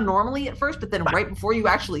sit down normally at first, but then right before you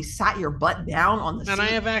actually sat your butt down on the seat, and I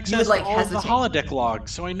have access to all the holodeck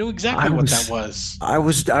logs, so I knew exactly what that was. I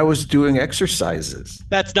was doing exercises.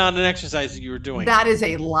 That's not an exercise that you were doing. That is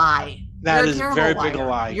a lie. That is very big a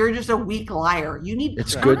lie. You're just a weak liar. You need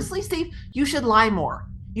honestly, Steve, you should lie more.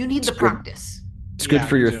 You need the practice. It's good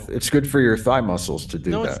for it's good for your thigh muscles to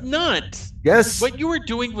do that. No, it's not. Yes. What you were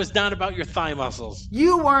doing was not about your thigh muscles.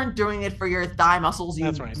 You weren't doing it for your thigh muscles,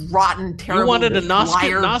 you rotten, terrible. You wanted a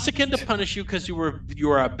Nausicaan to punish you because you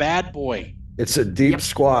were a bad boy. It's a deep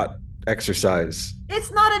squat exercise.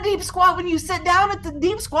 It's not a deep squat. When you sit down at the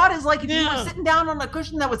deep squat is like if you were sitting down on a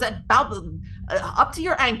cushion that was about up to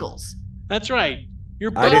your ankles. That's right.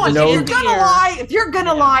 You're if you're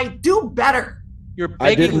gonna lie, do better. You're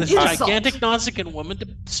begging this gigantic Nausicaan woman to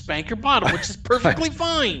spank your bottom, which is perfectly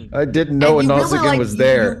fine. I didn't know a Nausicaan was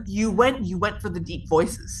there. You went for the deep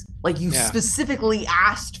voices. Like you specifically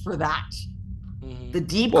asked for that. Mm-hmm. The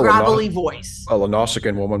deep gravelly voice. Well, a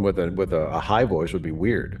Nausicaan woman with a high voice would be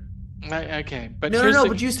weird. Okay, but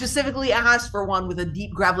but you specifically asked for one with a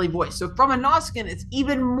deep gravelly voice. So from a Nausicaan, it's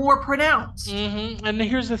even more pronounced. Mm-hmm. And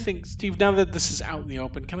here's the thing, Steve. Now that this is out in the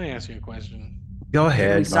open, can I ask you a question? Go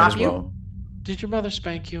ahead. Might as well. Did your mother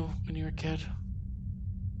spank you when you were a kid?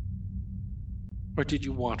 Or did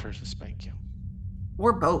you want her to spank you?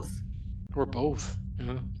 Or both. Or both.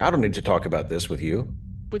 Yeah. I don't need to talk about this with you.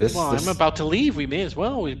 I'm about to leave. We may as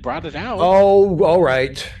well. We brought it out. Oh, all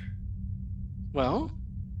right. Well?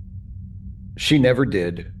 She never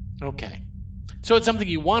did. Okay. So it's something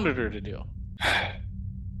you wanted her to do.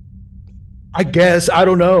 I guess. I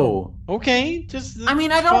don't know. Okay.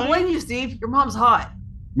 I don't blame you, Steve. Your mom's hot.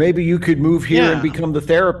 Maybe you could move here and become the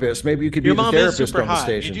therapist. Maybe you could be the therapist on the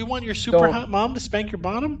station. Did you want your super hot mom to spank your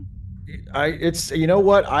bottom? It's you know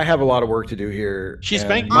what? I have a lot of work to do here. She's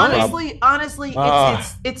banking money. Honestly,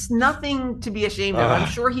 it's nothing to be ashamed of. I'm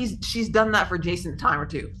sure she's done that for Jason a time or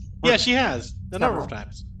two. Yeah, she has a number of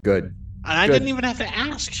times. Good. And I didn't even have to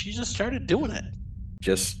ask. She just started doing it.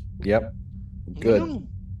 Yep. Good.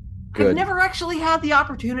 Good. I've never actually had the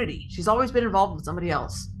opportunity. She's always been involved with somebody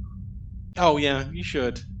else. Oh yeah, you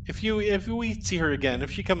should. If we see her again,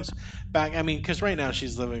 if she comes back, I mean, because right now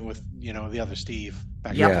she's living with the other Steve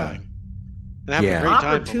back in time. And having a great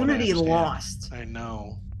time, opportunity lost. I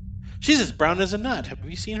know. She's as brown as a nut. Have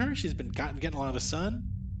you seen her? She's been getting a lot of sun.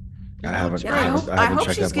 I haven't. I hope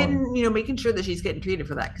she's getting, making sure that she's getting treated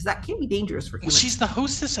for that, because that can be dangerous for humans. Well, she's the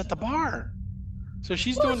hostess at the bar, so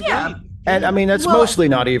she's doing great. And I mean, that's mostly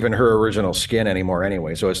not even her original skin anymore,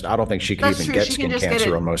 anyway. So I don't think she can even get skin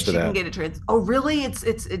cancer on most of that. She can get it Oh, really? It's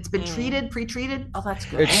been treated, pre-treated. Oh, that's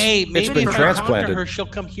good. Hey, maybe it's been if transplanted. I talk to her, she'll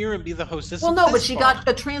come here and be the hostess. Well, no, but she got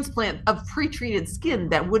a transplant of pre-treated skin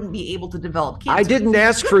that wouldn't be able to develop cancer. I didn't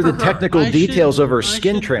ask for the technical details of her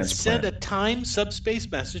skin transplant. Send a time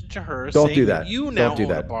subspace message to her. Don't do that. You now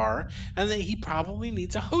own a bar, and that he probably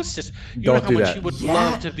needs a hostess. Don't do that. She would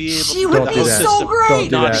love to be able. She would be so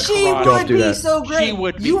great. She would be so great. She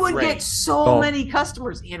would be you would get so many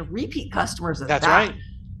customers and repeat customers. That's right.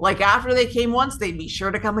 Like after they came once, they'd be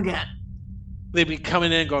sure to come again. They'd be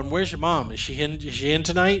coming in and going, "Where's your mom? Is she in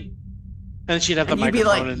tonight?" And she'd have the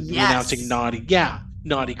microphone and be announcing naughty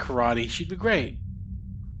karate. She'd be great.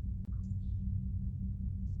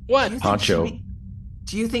 What? Poncho.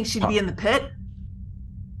 Do you think she'd be in the pit?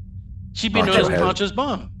 She'd be known as Poncho's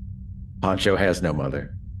mom. Poncho has no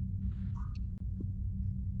mother.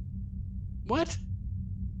 What?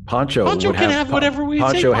 Poncho can have whatever we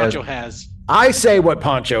say Poncho has. I say what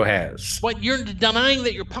Poncho has. What, you're denying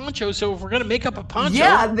that you're Poncho, so if we're going to make up a Poncho...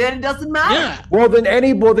 Yeah, then it doesn't matter. Yeah. Well,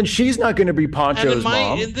 then she's not going to be Poncho's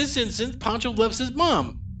mom. In this instance, Poncho loves his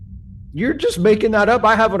mom. You're just making that up.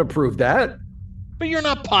 I haven't approved that. But you're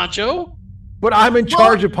not Poncho. But I'm in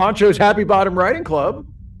charge of Poncho's Happy Bottom Writing Club.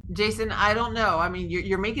 Jason, I don't know. I mean,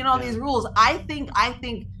 you're making all these rules. I think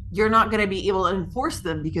you're not going to be able to enforce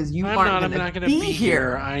them because you aren't going to be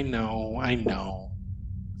here. I know.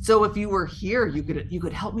 So if you were here, you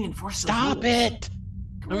could help me enforce. Stop it!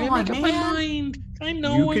 I'm gonna make up my mind. I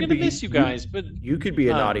know I'm gonna miss you guys, but you could be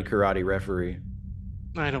a naughty karate referee.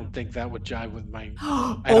 I don't think that would jive with my.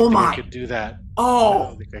 I don't think I could do that. Oh, I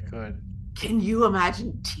don't think I could. Can you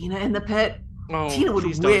imagine Tina in the pit? Oh, Tina would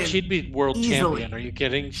win. She'd be world champion. Are you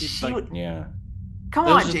kidding? She'd like, yeah. Come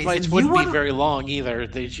on, Jason. Those fights wouldn't be very long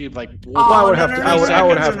either. She'd like. I would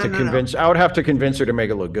have to convince her to make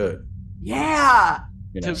it look good. Yeah.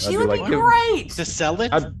 She would be great. To sell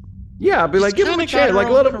it? I'd be like, give him a chance. Like,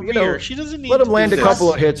 let him, she doesn't need let him land a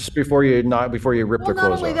couple of hits before you rip their clothes off.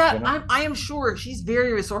 Not only that, I am sure she's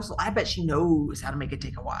very resourceful. I bet she knows how to make it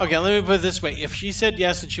take a while. Okay, let me put it this way. If she said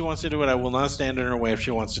yes and she wants to do it, I will not stand in her way if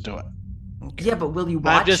she wants to do it. Okay. Yeah, but will you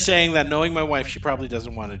watch? I'm just saying that knowing my wife, she probably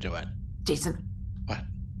doesn't want to do it. Jason. What?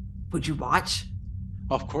 Would you watch?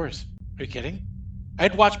 Of course. Are you kidding?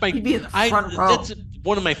 I'd watch my. You'd be in the front row. That's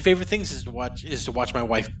one of my favorite things is to watch my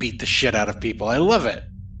wife beat the shit out of people. I love it.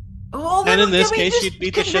 Oh, and in this case, she'd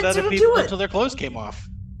beat the shit out of people until their clothes came off.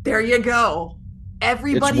 There you go.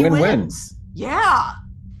 Everybody wins. Yeah.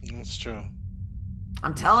 That's true.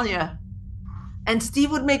 I'm telling you. And Steve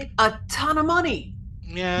would make a ton of money.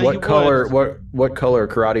 Yeah. What color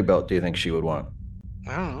karate belt do you think she would want?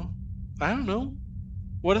 I don't know.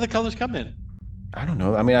 What do the colors come in? I don't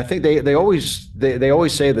know. I mean, I think they always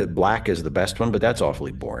say that black is the best one, but that's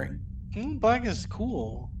awfully boring. Black is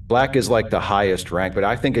cool. Black is like the highest rank, but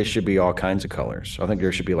I think it should be all kinds of colors. I think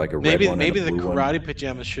there should be like a red one. Maybe the karate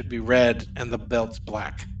pajamas should be red and the belt's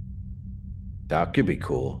black. That could be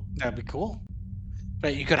cool. That'd be cool.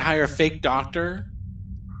 Right, you could hire a fake doctor,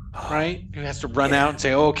 right? Who has to run out and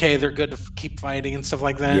say, oh, okay, they're good to keep fighting and stuff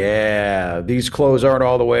like that. Yeah, these clothes aren't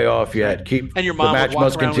all the way off yet. And your mom would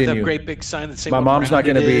walk around with a great big sign that says, my mom's not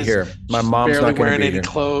going to be here. My mom's not going to be here.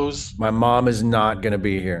 Clothes. My mom is not going to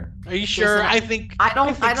be here. Are you sure? Jason, I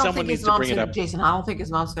don't think his mom's going to, Jason, I don't think his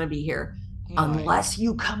mom's going to be here. Unless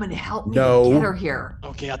you come and help me get her here.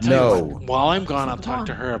 Okay, I'll tell you what. While I'm gone, I'll talk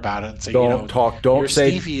to her about it and say, don't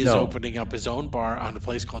say Stevie is opening up his own bar on a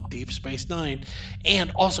place called Deep Space Nine,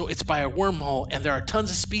 and also it's by a wormhole, and there are tons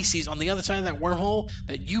of species on the other side of that wormhole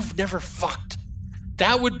that you've never fucked.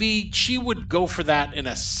 She would go for that in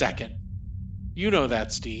a second. You know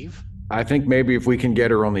that, Steve. I think maybe if we can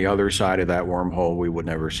get her on the other side of that wormhole, we would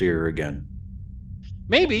never see her again.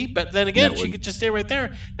 Maybe, but then again, she could just stay right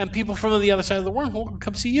there, and people from the other side of the wormhole could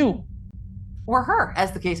come see you. Or her,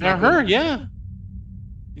 as the case may be. Or her, yeah.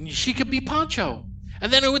 And she could be Poncho.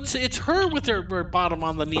 And then it's her with her bottom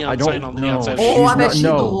on the neon sign on the outside. Oh, I bet she'd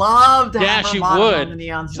love to have her bottom on the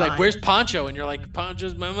neon sign. She's like, "Where's Poncho?" And you're like,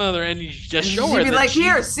 "Poncho's my mother." And you just show her. She'd be like,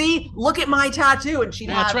 "Here, see, look at my tattoo," and she'd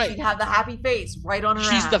have the happy face right on her ass.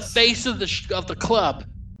 She's the face of the club,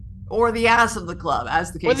 or the ass of the club,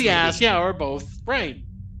 as the case. Or the ass, yeah, or both, right?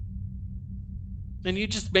 And you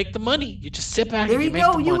just make the money. You just sit back. There you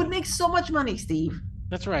go. You would make so much money, Steve.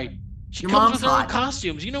 That's right. She comes with her own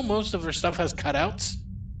costumes. You know, most of her stuff has cutouts.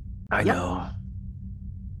 I know.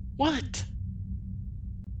 What?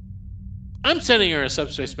 I'm sending her a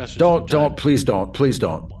subspace message. Please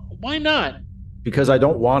don't. Why not? Because I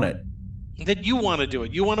don't want it. Then you want to do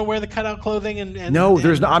it. You want to wear the cutout clothing and no,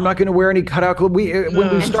 I'm not going to wear any cutout clothing.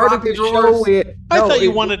 When we started the show, I thought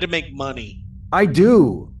you wanted to make money. I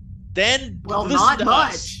do. Then not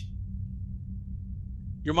much.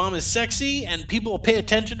 Your mom is sexy, and people will pay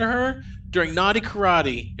attention to her during Naughty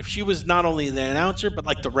Karate if she was not only the announcer but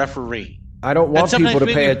like the referee. I don't want people to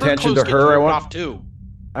pay attention to her.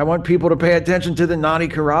 I want people to pay attention to the Naughty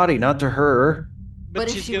Karate, not to her.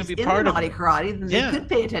 But if she was in the Naughty Karate, then they could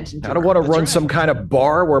pay attention to her. I don't want to run some kind of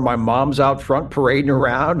bar where my mom's out front parading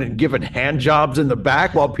around and giving hand jobs in the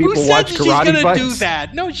back while people watch karate fights. Do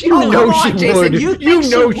that? No, she would. You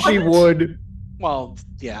know she would. Well,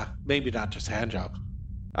 yeah, maybe not just hand jobs.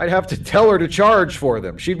 I'd have to tell her to charge for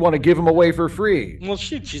them. She'd want to give them away for free. Well,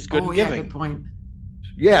 she's good at giving. Good point.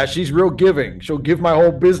 Yeah, she's real giving. She'll give my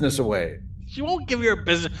whole business away. She won't give your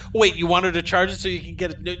business. Wait, you want her to charge it so you can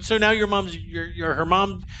get it? So now your mom's you're her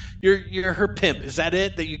mom. You're her pimp. Is that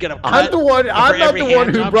it? That you get a cut? I'm the one. I'm not the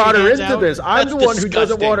one who brought her into this. I'm the one who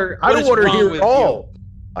doesn't want her. I don't want her here at all.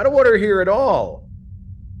 I don't want her here at all.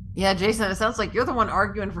 Yeah, Jason, it sounds like you're the one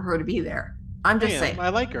arguing for her to be there. I'm just saying. I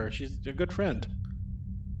like her. She's a good friend.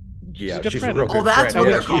 Yeah, she's a real good friend. That's what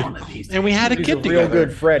they're calling it. And we had a kid together. Real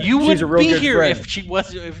good friend. You wouldn't be here if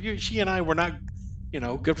she and I were not,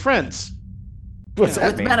 good friends. What's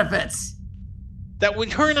that mean? Benefits. That when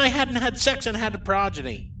her and I hadn't had sex and had a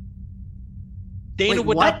progeny, Dana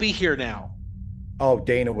would not be here now. Oh,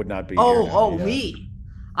 Dana would not be here. Oh, me.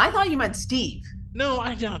 I thought you meant Steve. No,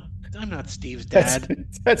 I'm not Steve's dad.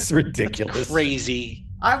 That's ridiculous. That's crazy.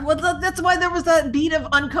 That's why there was that beat of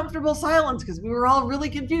uncomfortable silence, because we were all really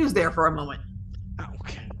confused there for a moment.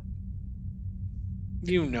 Okay.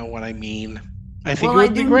 You know what I mean. I think it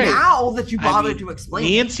would be great. Now that you bothered to explain.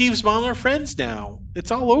 Me and Steve's mom are friends now. It's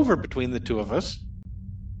all over between the two of us.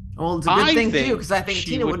 Well, it's a good thing too, because I think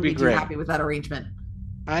Tina wouldn't be too happy with that arrangement.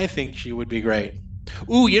 I think she would be great.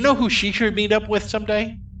 Ooh, you know who she should meet up with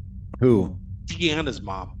someday? Who? Deanna's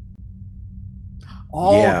mom.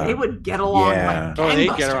 Oh, yeah. They would get along like gangbusters.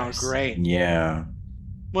 They'd get along great. Yeah.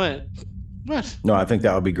 What? No, I think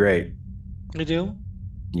that would be great. You do?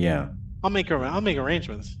 Yeah. I'll make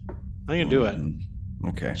arrangements. I can do it.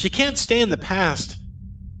 Okay. She can't stay in the past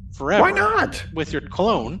forever. Why not? With your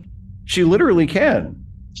clone. She literally can.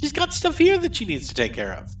 She's got stuff here that she needs to take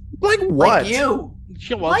care of. Like what? Like you.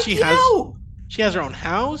 She has her own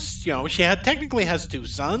house. She technically has 2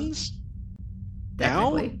 sons.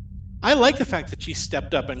 Technically. Now, I like the fact that she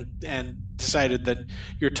stepped up and decided that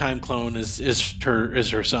your time clone is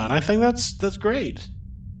her son. I think that's great.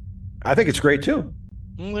 I think it's great too.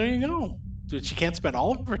 Well, there you go. She can't spend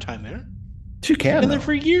all of her time there. She can. She's been there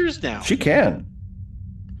for years now. She can.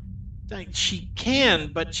 She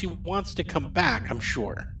can, but she wants to come back, I'm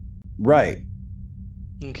sure. Right.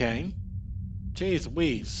 Okay. Jeez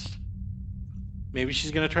Louise. Maybe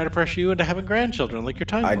she's going to try to pressure you into having grandchildren like your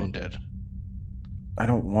time clone did. I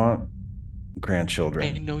don't want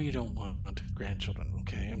grandchildren. I know you don't want grandchildren,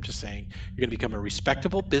 okay? I'm just saying you're going to become a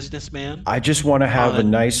respectable businessman. I just want to have a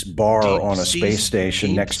nice bar on a space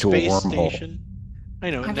station next to a wormhole. I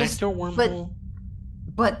know, next to a wormhole.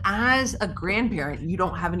 But as a grandparent, you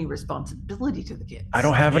don't have any responsibility to the kids. I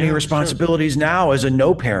don't have any responsibilities now as a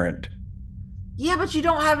no parent. Yeah, but you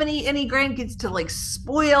don't have any grandkids to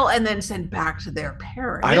spoil and then send back to their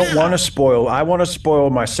parents. I don't want to spoil. I want to spoil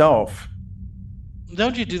myself.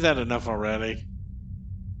 Don't you do that enough already?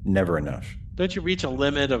 Never enough. Don't you reach a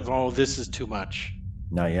limit of, this is too much?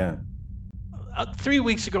 Not yet. 3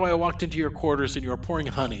 weeks ago, I walked into your quarters and you were pouring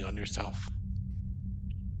honey on yourself.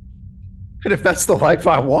 And if that's the life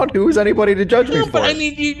I want, who is anybody to judge me for? But I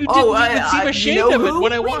mean, you didn't seem ashamed of it.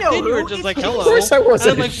 When I walked in, you were just like, hello. Of course I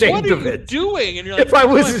wasn't ashamed of it. What are you doing? And you're like, if I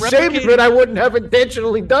was ashamed of it, I wouldn't have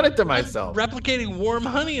intentionally done it to myself. I'm replicating warm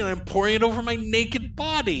honey and I'm pouring it over my naked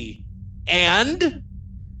body. And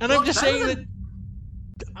I'm just saying that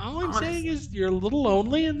all I'm saying is you're a little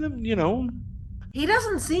lonely and then, He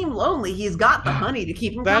doesn't seem lonely. He's got the honey to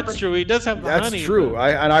keep him company. That's true. He does have the honey. That's true.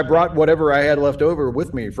 I brought whatever I had left over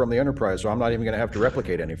with me from the Enterprise, so I'm not even going to have to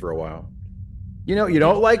replicate any for a while. You know, you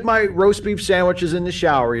don't like my roast beef sandwiches in the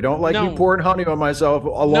shower. You don't like me pouring honey on myself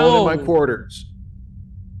alone in my quarters.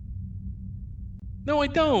 No, I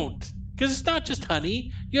don't. Because it's not just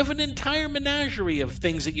honey. You have an entire menagerie of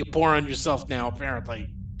things that you pour on yourself now, apparently.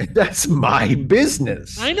 That's my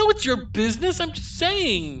business. I know it's your business. I'm just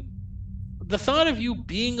saying. The thought of you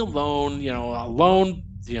being alone,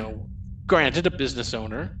 granted, a business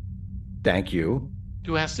owner. Thank you.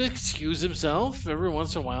 Who has to excuse himself every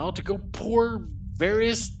once in a while to go pour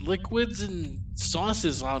various liquids and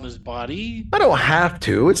sauces on his body. I don't have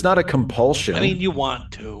to. It's not a compulsion. I mean, you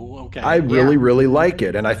want to. Okay. I really, really like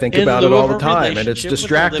it. And I think about it all the time. And it's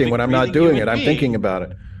distracting when I'm not doing it. I'm thinking about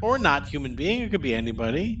it. Or not human being. It could be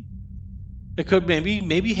anybody. It could maybe,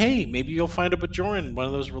 hey, maybe you'll find a Bajoran, one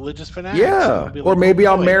of those religious fanatics. Yeah. Or maybe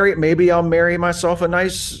I'll marry myself a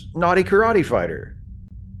nice, naughty karate fighter.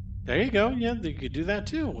 There you go. Yeah, you could do that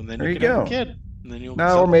too. And then you could have a kid. And then you'll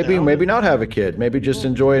or maybe not have a kid. Maybe just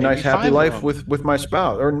enjoy a nice happy life with my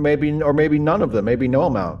spouse. Or maybe none of them. Maybe no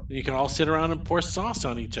amount. You can all sit around and pour sauce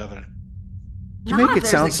on each other. You make it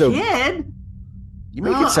sound so kid. You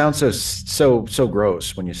make it sound so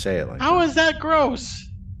gross when you say it like that. How is that gross?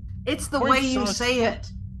 It's the way you say it.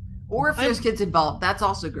 Or if there's kids involved, that's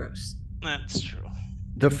also gross. That's true.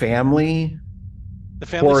 The family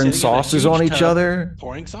pouring sauces on each other.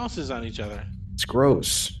 Pouring sauces on each other. It's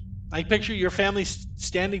gross. I picture your family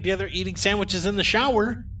standing together eating sandwiches in the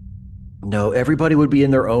shower. No, everybody would be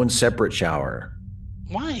in their own separate shower.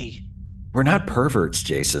 Why? We're not perverts,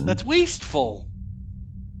 Jason. That's wasteful.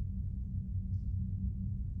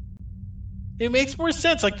 It makes more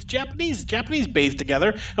sense. Like the Japanese bathe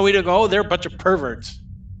together, and we don't go, oh, they're a bunch of perverts.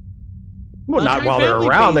 Well, not while they're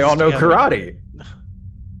around. They all know karate.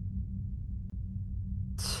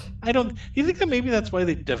 You think that maybe that's why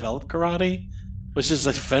they developed karate? Was just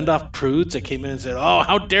like fend off prudes that came in and said, oh,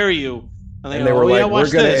 how dare you? And they were like,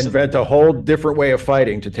 we're going to invent a whole different way of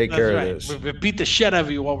fighting to take care of this. We beat the shit out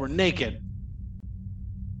of you while we're naked.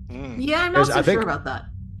 Yeah, I'm not so sure about that.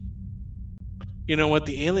 You know what?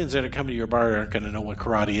 The aliens that are coming to your bar aren't going to know what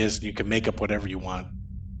karate is, and you can make up whatever you want.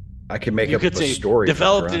 I can make up a story.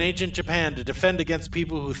 Developed in ancient Japan to defend against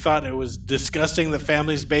people who thought it was disgusting that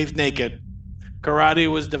families bathed naked.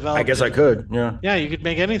 Karate was developed. I guess I could. Yeah. Yeah, you could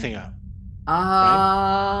make anything up.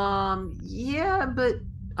 Right? Yeah, but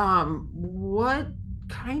what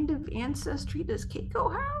kind of ancestry does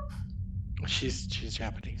Keiko have? She's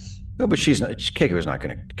Japanese. No, but she's not. Keiko's not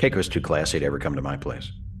going to. Keiko's too classy to ever come to my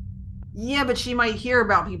place. Yeah, but she might hear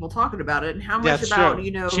about people talking about it, and how much about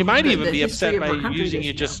true. She might even be upset by using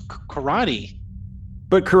you just karate.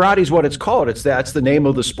 But karate's what it's called. That's the name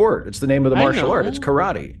of the sport. It's the name of the martial art. It's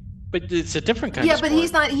karate. But it's a different kind of sport. Yeah,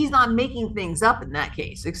 but he's not making things up in that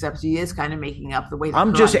case, except he is kind of making up the way.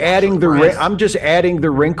 I'm just adding the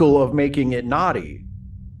wrinkle of making it naughty.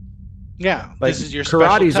 Yeah, like, this is your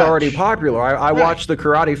karate's already popular. I watch the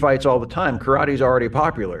karate fights all the time. Karate's already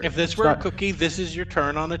popular. If this were a cookie, this is your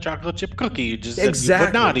turn on a chocolate chip cookie. You just you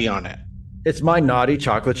put naughty on it. It's my naughty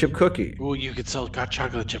chocolate chip cookie. Well, you could sell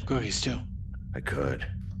chocolate chip cookies too. I could.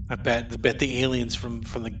 I bet the aliens from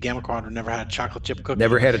the Gamma Quadrant never had chocolate chip cookies.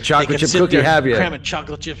 Never had a chocolate chip cookie, have you? Cramming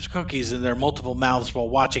chocolate chip cookies in their multiple mouths while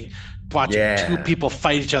watching two people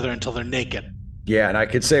fight each other until they're naked. Yeah, and I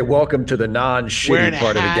could say, welcome to the non-shitty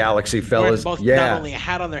part of the galaxy, fellas. Not only a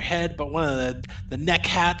hat on their head, but one of the neck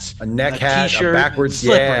hats. A neck hat, a backwards,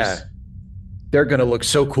 yeah. They're going to look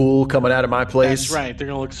so cool coming out of my place. That's right. They're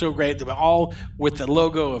going to look so great. They're all with the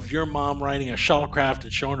logo of your mom riding a shuttlecraft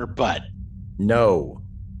and showing her butt. No.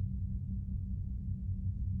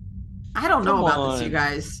 I don't know about this, you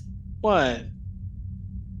guys. What?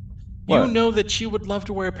 You know that she would love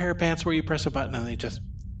to wear a pair of pants where you press a button and they just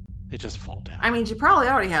fall down. I mean, she probably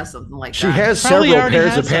already has something like that. She has several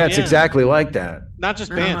pairs of pants exactly like that. Not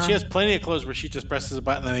just pants. She has plenty of clothes where she just presses a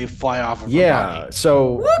button and they fly off of her body.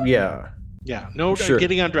 So, yeah. Yeah, no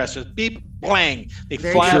getting undressed. Just beep, blang. They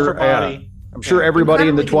fly off her body. I'm sure everybody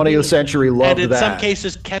in the 20th century loved that. And in some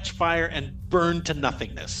cases, catch fire and burn to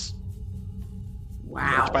nothingness.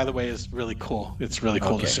 Wow. Which, by the way, is really cool. It's really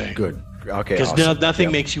cool to say. Good. Okay. Because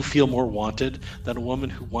nothing makes you feel more wanted than a woman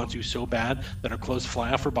who wants you so bad that her clothes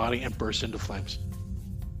fly off her body and burst into flames.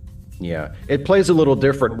 Yeah. It plays a little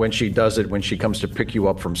different when she does it when she comes to pick you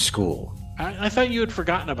up from school. I thought you had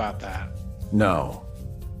forgotten about that. No.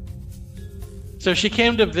 So she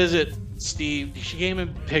came to visit Steve, she came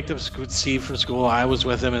and picked up Steve from school. I was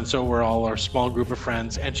with him, and so were all our small group of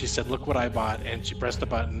friends. And she said, "Look what I bought!" And she pressed a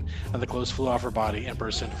button, and the clothes flew off her body and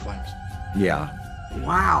burst into flames. Yeah.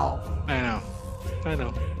 Wow. I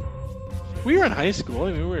know. We were in high school.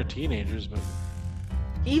 I mean, we were teenagers, but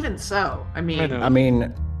even so, I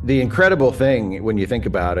mean, the incredible thing when you think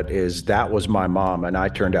about it is that was my mom, and I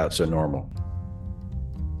turned out so normal.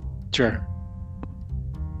 Sure.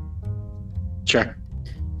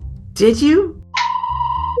 Did you?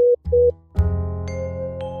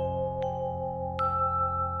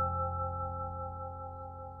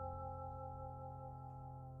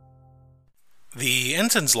 The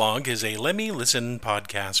Ensigns Log is a Lemmy Listen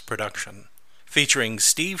podcast production, featuring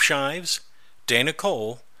Steve Shives, Dana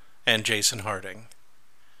Cole, and Jason Harding.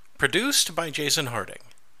 Produced by Jason Harding.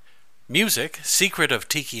 Music, Secret of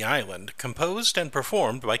Tiki Island, composed and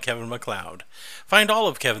performed by Kevin MacLeod. Find all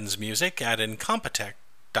of Kevin's music at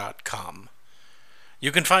incompetech.com.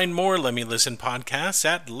 You can find more Lemmy Listen podcasts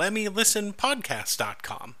at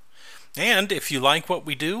lemmylistenpodcast.com. And if you like what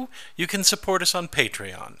we do, you can support us on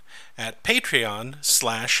Patreon at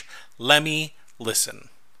patreon.com/LemmyListen.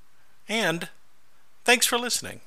 And thanks for listening.